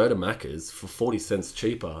can go to Macca's for 40 cents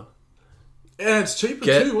cheaper. And it's cheaper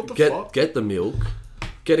too. What the fuck? Get the milk.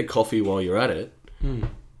 Get a coffee while you're at it. And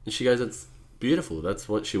she goes, it's beautiful. That's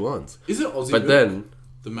what she wants. Is it Aussie But milk? then,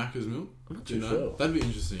 The Macca's milk? Do you know? sure. That'd be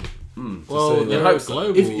interesting. Well, see, they're I a hope so.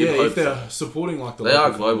 global. If they're supporting like the they are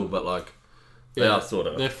local global, but like, they Yeah. are sort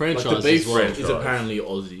of. They're like franchise the beef as well. is apparently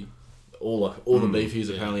Aussie. All the beef here is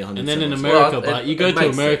apparently 100. And then in cents. America, Well, but it- you go it to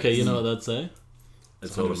makes America, sense. you know what they'd say?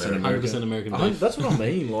 It's all 100% American. 100% American I- beef. that's what I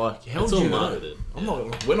mean. Like, how It's do all you know? marketed.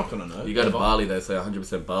 We're not gonna know. You go to Bali, they say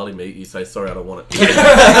 100% barley meat. You say, sorry, I don't want it.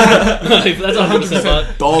 If that's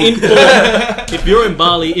 100% Dog. import. If you're in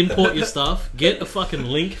Bali, import your stuff. Get a fucking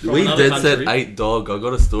link from We another dead country. said ate dog. I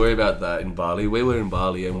got a story about that in Bali. We were in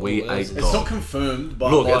Bali and we ate It's not dog. confirmed,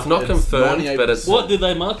 but Look, like, it's not confirmed, 98% but it's... What did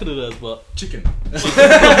they market it as? But chicken.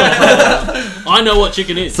 I know what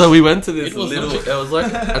chicken is. So we went to this It was little... not- It was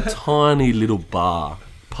like a tiny little bar,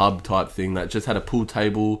 pub type thing that just had a pool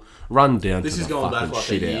table, run down This to is the going fucking back like a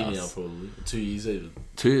shit year house. now, probably 2 years even.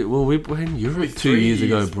 Well, we were in Europe 2 3 years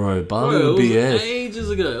ago, years. bro. Bali Bro, would it be was yes. ages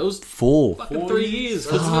ago. It was 4. fucking 4 3 years. years.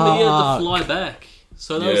 Because remember you had to Fuck. fly back.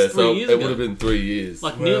 So that Yeah, was 3 so years it ago. would have been 3 years.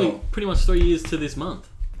 Like Wow. nearly, pretty much 3 years to this month.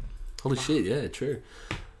 Holy shit, yeah, true.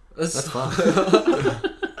 That's fun.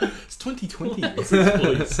 It's 2020.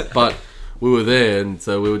 But we were there, and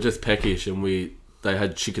so we were just peckish, and they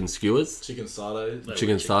had chicken skewers, Chicken sardine.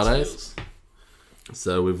 chicken sardes.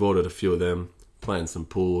 So we've ordered a few of them, playing some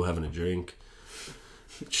pool, having a drink.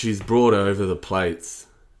 She's brought over the plates,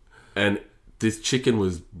 and this chicken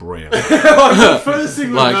was brown. The first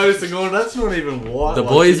thing Like- we're noticing, that's not even white. The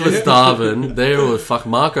boys were starving. They were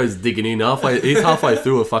Marco's digging in he's halfway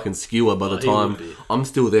through a fucking skewer by the he time would be. I'm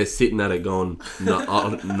still there sitting at it going, no.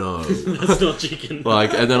 That's not chicken.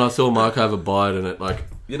 Like, and then I saw Marco have a bite, and it like,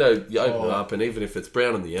 you open it up, and even if it's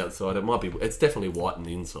brown on the outside, it's definitely white on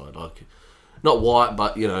the inside. Like, not white,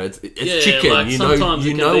 but it's chicken. Like sometimes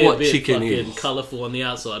you it can know be what a bit chicken fucking is. colourful on the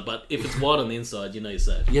outside, but if it's white on the inside, you're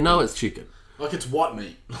safe. You know it's chicken. Like it's white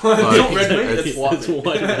meat. It's Like, not red meat, it's it's white It's meat.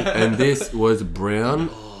 white. And this was brown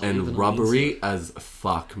even on and the rubbery as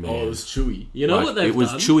fuck, man. Oh, it was chewy. You know Like, what they've it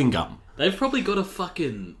was done? chewing gum. They've probably got a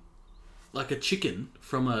fucking like a chicken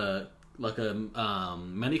from a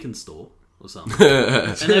mannequin store or something,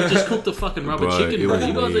 and they've just cooked a fucking rubber Bro, chicken. it Bro, was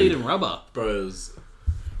you guys are weird. eating rubber. Bros.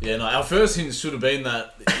 Yeah, no, our first hint should have been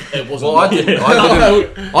that it wasn't. Well, I didn't eat one.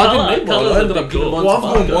 Colours I ended have up been giving good. one Well, to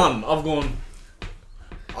I've gone Marco. one. I've gone.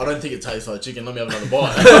 I don't think it tastes like chicken. Let me have another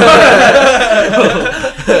bite.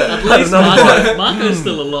 At least Marco's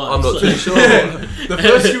still alive. I'm not so- too sure. The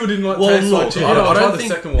first few did not taste like chicken. I I'll try don't the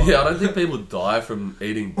think. second one. Yeah, I don't think people die from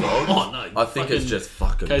eating dogs. Oh no! I think it's fucking just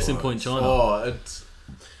fucking. case in gross. point China. Oh, it's.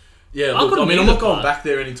 Yeah, I look, I couldn't mean, I'm either, not going but- back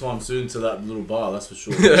there anytime soon to that little bar, that's for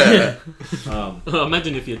sure.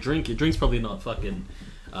 Imagine if your drink's probably not fucking,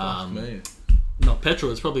 Man. not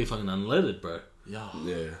petrol. It's probably fucking unleaded, bro. Yeah.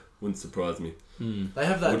 Yeah, wouldn't surprise me. They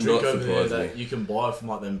have that Would drink not over there surprise that you can buy from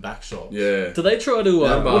like them back shops. Yeah. Do they try to?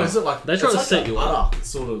 What is it like? They try it's to like set that you up. It's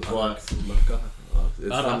sort of like. It's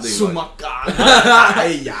Arak. something like, Sumaka.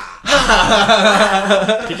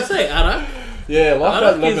 Did you say arak? Yeah, like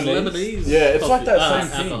Arak that is Lebanese. Lebanese Yeah, it's like that coffee.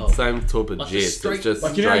 same thing. Alcohol. same type of Like jet. just straight- It's just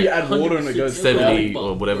Like, you know, how you add water and it goes 70 Bro.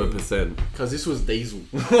 or whatever percent. Because this was diesel.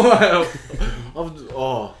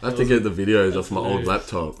 Oh, I have to get the videos That's off my old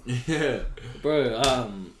hilarious. laptop. yeah.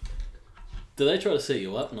 Bro, do they try to set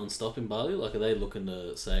you up non-stop in Bali? Like, are they looking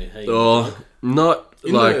to say, hey, Oh, not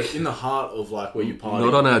In the heart of like where you party.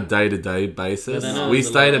 not on our day-to-day basis. But then We the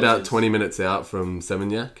stayed about lounges. 20 minutes out from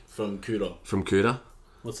Seminyak, from Kuta. from Kuta,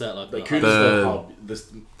 what's that like? The the- Kuta's The- the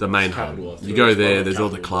hub. the main It's hub. capital, I think. You go It's there, part there's of all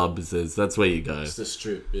the capital. clubs, that's where you go. It's the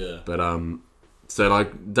strip, yeah. But so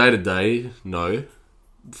like day to day, no,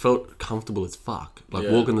 felt comfortable as fuck. Like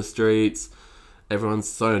Yeah. walking the streets, everyone's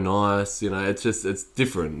so nice. It's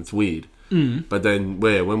different. It's weird. But then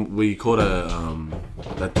when we caught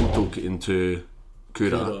that tuk tuk into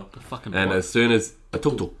Kuta, Kuta. the fucking and what? as soon as a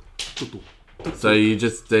tuk tuk, so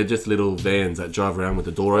they're just little vans that drive around with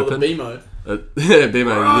the door Oh, the open. BMO.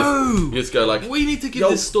 Bimo, you just go like. We need to give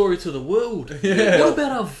this story to the world. Yeah. What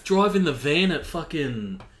about us driving the van at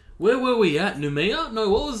fucking... Where were we at? Numia? No,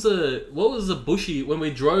 what was the bushy when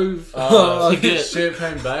we drove to get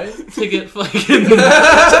Champagne Bay. fucking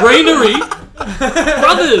greenery?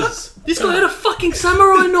 Brothers, this guy had a fucking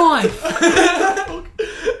samurai knife.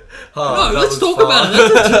 No, let's talk about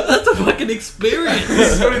it. That's a fucking experience.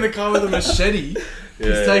 He's got in the car with a machete. Yeah.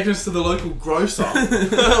 He's taking us to the local grocer.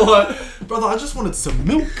 Like, brother, I just wanted some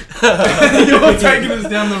milk. You're taking us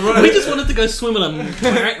down the road. We just wanted to go swim in a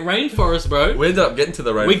rainforest, bro. We ended up getting to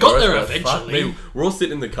the rainforest. We got there but fuck eventually. me, we're all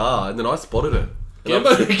sitting in the car, and then I spotted it. And I'm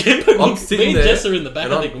Gambo, I'm me sitting and there, Jess are in the back.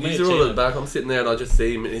 and I think we he's met all at the Chino. back. I'm sitting there, and I just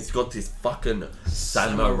see him, and he's got this fucking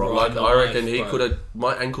samurai. Like I reckon knife, he bro. could have.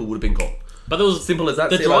 My ankle would have been gone. But there was Simple as that.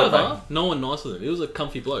 the See you later, driver. mate. No one nice with him. He was a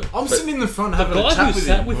comfy bloke. I'm sitting in the front having The a guy chat who with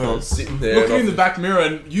sat him. with I'm us, sitting there, Looking in and the back mirror,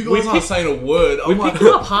 and you We guys aren't picked- saying a word. we I'm like, picked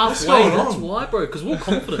him up what's halfway. going That's on? why, bro. Because we're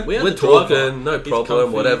confident. We had we're the driver. talking, no He's problem,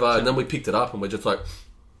 comfy, whatever. chatting. And then we picked it up, and we're just like,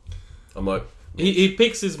 I'm like, He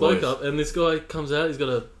picks his bloke Boys. up, and this guy comes out. He's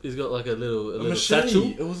got like a little machete. satchel.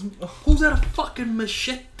 It was. Pulls out a fucking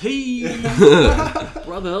machete.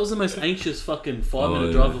 Brother, that was the most anxious fucking 5-minute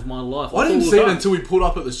yeah. drive of my life. I didn't thought we see were it done. until we pulled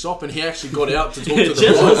up at the shop, and he actually got out to talk Yeah, to the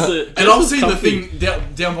Jess guy. was the- And Jess I've was seen comfy. the thing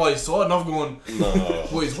down by his side, and I've gone,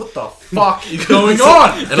 boys, what the fuck is going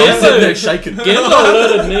on? and I'm sitting there shaking. Gambo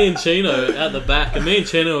alerted me and Chino at the back, and me and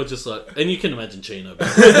Chino were just like, and you can imagine Chino, bro.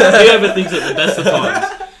 He overthinks at the best of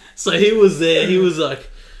times. So he was there, he was like,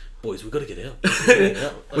 boys, we gotta get out.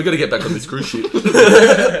 We got to get back on this cruise ship.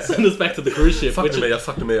 Send us back to the cruise ship. Fuck which me up,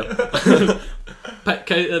 fuck me up.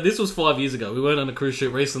 this was 5 years ago. We weren't on a cruise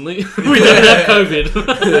ship recently. We don't have COVID.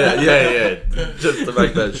 yeah. Just to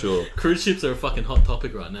make that sure. Cruise ships are a fucking hot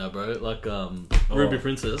topic right now, bro. Like Ruby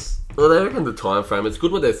Princess. Well, they reckon the time frame. It's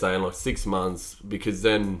good what they're saying, like 6 months, because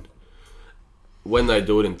then when they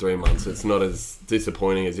do it in 3 months, it's not as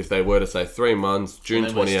disappointing as if they were to say 3 months, June And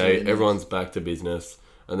then we're 28, still in everyone's back to business,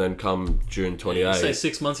 and then come June 28. Say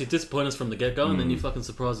 6 months, you disappoint us from the get go, and then you fucking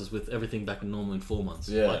surprise us with everything back to normal in 4 months.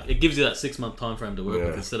 Yeah. Like, it gives you that 6 month time frame to work Yeah.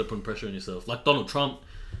 with instead of putting pressure on yourself. Like Donald Trump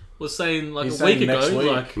was saying like He's a week saying next ago,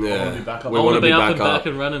 week, like I Yeah. want to be back up. We I want to wanna be be up and back back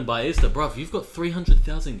and running by Easter, bruv. You've got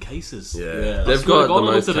 300,000 cases. Yeah. Yeah. They've I swear to got God,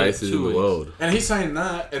 the I most looked at it cases 2 in the weeks. world. And he's saying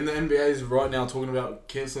that, and the NBA is right now talking about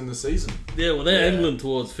cancelling the season. Yeah, well, they're Yeah. angling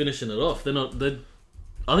towards finishing it off. They're not.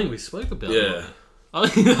 I think we spoke about Yeah. it. I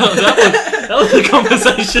think that was the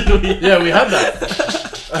conversation we had. Yeah, we had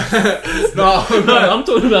that. No, I'm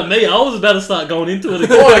talking about me. I was about to start going into it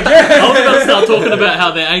again. Oh, again? I was about to start talking about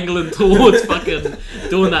how they're angling towards fucking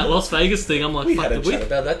doing that Las Vegas thing. I'm like, We fuck, had a did we? chat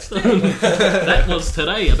about that today. That was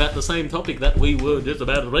today about the same topic that we were just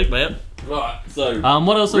about to speak about. Right, so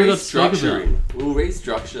What else have we got to speak about? restructuring. We'll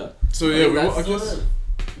restructure. So yeah, we, That's I guess sort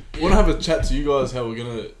of- want to have a chat to you guys how we're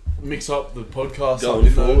gonna mix up the podcast Going in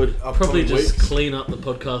the forward. upcoming Probably just weeks. clean up the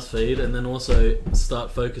podcast feed and then also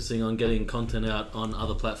start focusing on getting content out on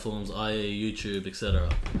other platforms, i.e. YouTube, etc.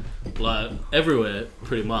 Like everywhere,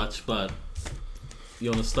 pretty much. But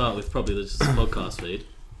you want to start with probably just the podcast feed.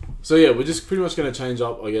 So yeah, we're just pretty much going to change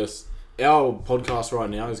up, I guess. Our podcast right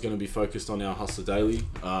now is going to be focused on our Hustler Daily,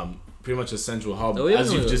 pretty much a central hub.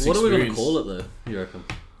 As you've just what are we going to experienced. call it though? You reckon?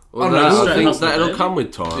 Well, Oh, no, no, it's I straight think hustle, that it'll baby. come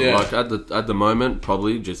with time. Yeah. Like at the moment,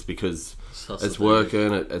 probably just because Hustler it's Daily.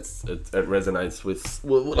 working. It resonates with.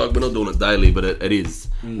 Well, like we're not doing it daily, but it is.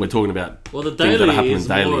 We're talking about. Well, the things that are daily happening is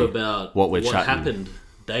daily, more about what we're chatting. happened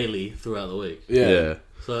daily throughout the week. Yeah.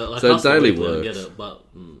 So like So Hustler daily Weekly, I get works. it, but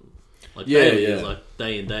like Yeah, daily yeah. is like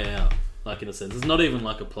day in day out. Like in a sense, it's not even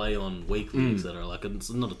like a play on weekly, etc. Like it's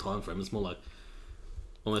not a time frame. It's more like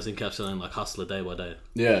almost encapsulating like Hustler day by day.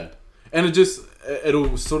 Yeah. And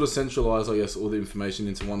it'll sort of centralize, I guess, all the information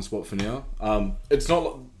into one spot for now. It's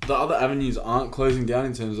not, the other avenues aren't closing down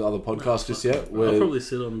in terms of other podcasts just yet. I'll probably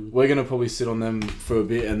sit on. We're going to probably sit on them for a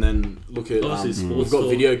bit and then look at, Obviously, sports we've got talk.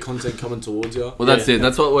 video content coming towards you. Well, that's it.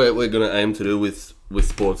 That's what we're going to aim to do with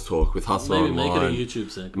Sports Talk, with Hustler Maybe make it a Online.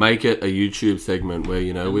 YouTube segment. Make it a YouTube segment where,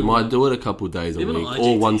 you know, we might do it a couple of days a Even week on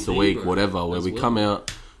or once a IGTV, week, bro, whatever, where as we well. come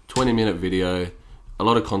out, 20-minute video, a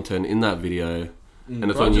lot of content in that video, and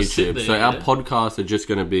it's Bro, on just sit YouTube. there, So our yeah. podcasts are just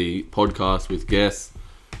going to be podcasts with guests,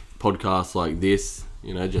 podcasts like this,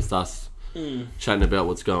 you know, just us chatting about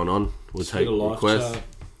what's going on. We'll take Bit of live requests.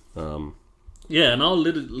 chat. Yeah, and I'll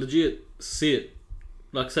legit sit,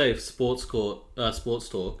 like say sports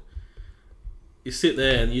talk. You sit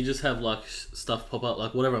there and you just have like stuff pop up,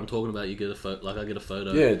 like whatever I'm talking about. You get a photo, like I get a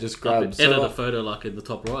photo. Yeah, just grab. Like, edit a photo like in the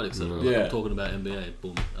top right, etc. Like Yeah. I'm talking about NBA,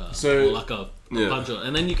 boom. So- or like a Yeah. bunch of,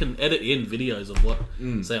 and then you can edit in videos of what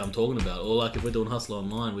say I'm talking about, or like if we're doing Hustler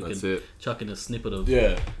Online, we That's can it. chuck in a snippet of.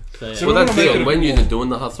 Yeah. Say, So Well, we that's wanna make it it. a When bit you're more- doing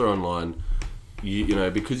the Hustler Online, you know,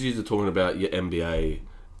 because you're talking about your NBA,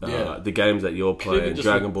 Yeah. the games that you're playing, just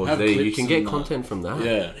Dragon Ball have Z, you clips can get and that. content from that.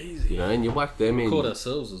 Yeah. You know, and you whack them in. record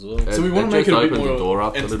ourselves as well. And So we want it to make just it a bit opens more the door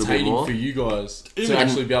up a little bit entertaining more. for you guys to Even-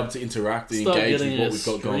 actually be able to interact and Start engage getting with what a we've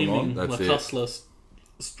got going on. streaming, That's like it. Hustler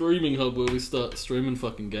streaming hub where we start streaming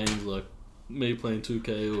fucking games like me playing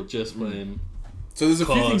 2K or Jess playing. So there's a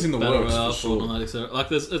few COD, things in the Battle works Royale, for sure. Fortnite, etc.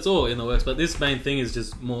 Like it's all in the works, but this main thing is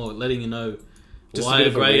just more letting you know Just a why bit a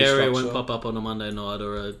of a grey area restructure. won't pop up on a Monday night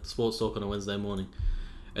or a sports talk on a Wednesday morning.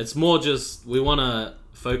 It's more just we want to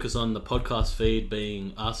focus on the podcast feed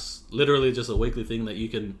being us, literally just a weekly thing that you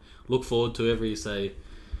can look forward to every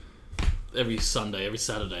Sunday, every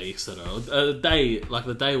Saturday, etc. A day, like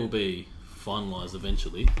the day will be finalised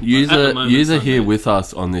eventually. But at the User moment, here Sunday- with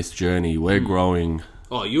us on this journey. We're growing.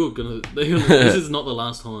 Oh, you're gonna. This is not the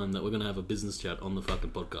last time that we're gonna have a business chat on the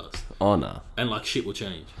fucking podcast, Oh no. and like shit will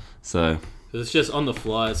change. So 'Cause it's just on the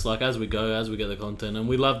fly. It's like as we go, as we get the content, and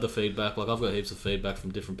we love the feedback. Like I've got heaps of feedback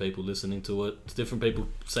from different people listening to it. Different people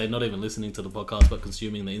say not even listening to the podcast, but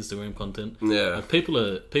consuming the Instagram content. yeah, Like people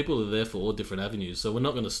are there for all different avenues. So we're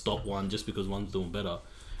not going to stop one just because one's doing better.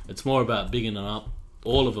 It's more about bigging them up,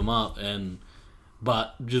 all of them up,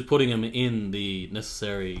 but just putting them in the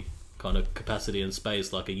necessary kind of capacity and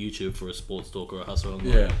space, like a YouTube for a sports talk or a hustle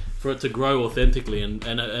online, Yeah. for it to grow authentically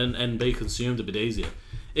and be consumed a bit easier.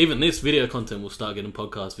 Even this video content will start getting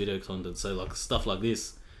podcast video content. So like stuff like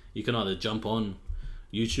this, you can either jump on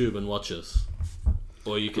YouTube and watch us,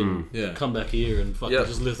 or you can Yeah. come back here and fucking Yeah.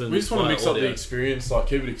 just listen. We just want to via mix up the audio. experience, like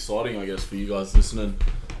keep it exciting, I guess, for you guys listening.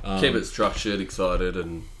 keep it structured, excited,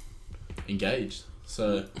 and Engaged.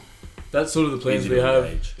 So that's sort of the plans Easy we to have.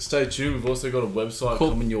 engage. Stay tuned. We've also got a website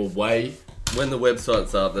Cool. coming your way. when the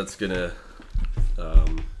website's up, that's gonna.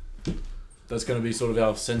 That's going to be sort of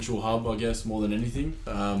our central hub, I guess, more than anything.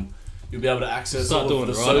 You'll be able to access Start all of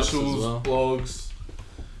the doing write-ups as socials, well. blogs,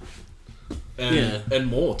 Yeah. and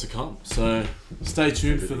more to come. So stay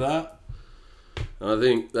tuned for that. I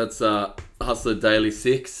think that's Hustler Daily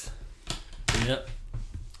 6. Yep.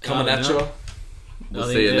 Coming I at don't you. know. We'll I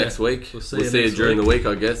see think, you yeah. next week. We'll see We'll you see you next during week. the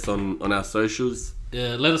week, I guess, on our socials.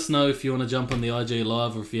 Yeah, let us know if you want to jump on the IG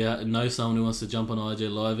Live, or if you know someone who wants to jump on IG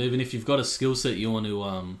Live. Even if you've got a skill set you want to,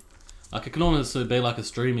 like it can almost be like a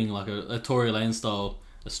streaming, like a Tory Lane style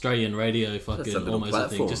Australian radio That's a fucking little almost a thing,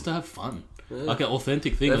 platform. just to have fun, Yeah. like an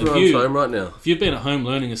authentic thing. Everyone's home right now. If you've been at home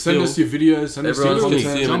learning a Send skill, us your videos. Send us your Everyone's content.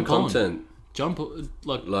 consuming Jump on. content. jump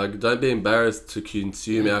like Like, don't be embarrassed to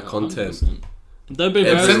consume our content. 100%. Don't be And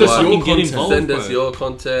embarrassed send to us fucking your get content. involved. Send us bro. your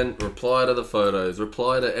content. Reply to the photos.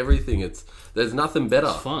 Reply to everything. There's nothing better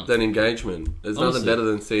It's fun. than engagement. There's Honestly. nothing better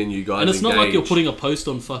than seeing you guys And it's not like you're engage. putting a post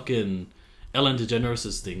on fucking Ellen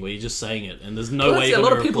DeGeneres' thing where you're just saying it and there's no Well, way that's you're it. A lot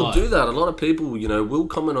going of to people reply. do that. A lot of people, will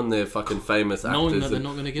comment on their fucking famous actors. Knowing that they're and-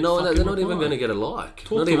 not gonna get No, fucking they're not even reply. going to get a like.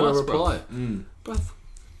 Talk not to even us, a reply. Mm. Bruv,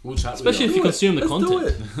 We'll chat Especially with if you. you consume the let's do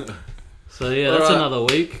content. it. So yeah, that's Alright. another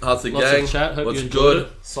week. Hustle Lots gang. of chat. Hope What's you enjoyed good?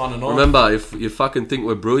 it. Signing off. Remember, if you fucking think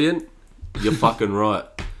we're brilliant, you're fucking right.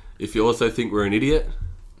 If you also think we're an idiot,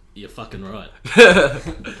 You're fucking right.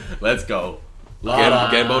 let's go. Lada.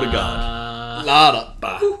 Gamble to God. Lada.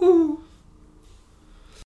 Bye.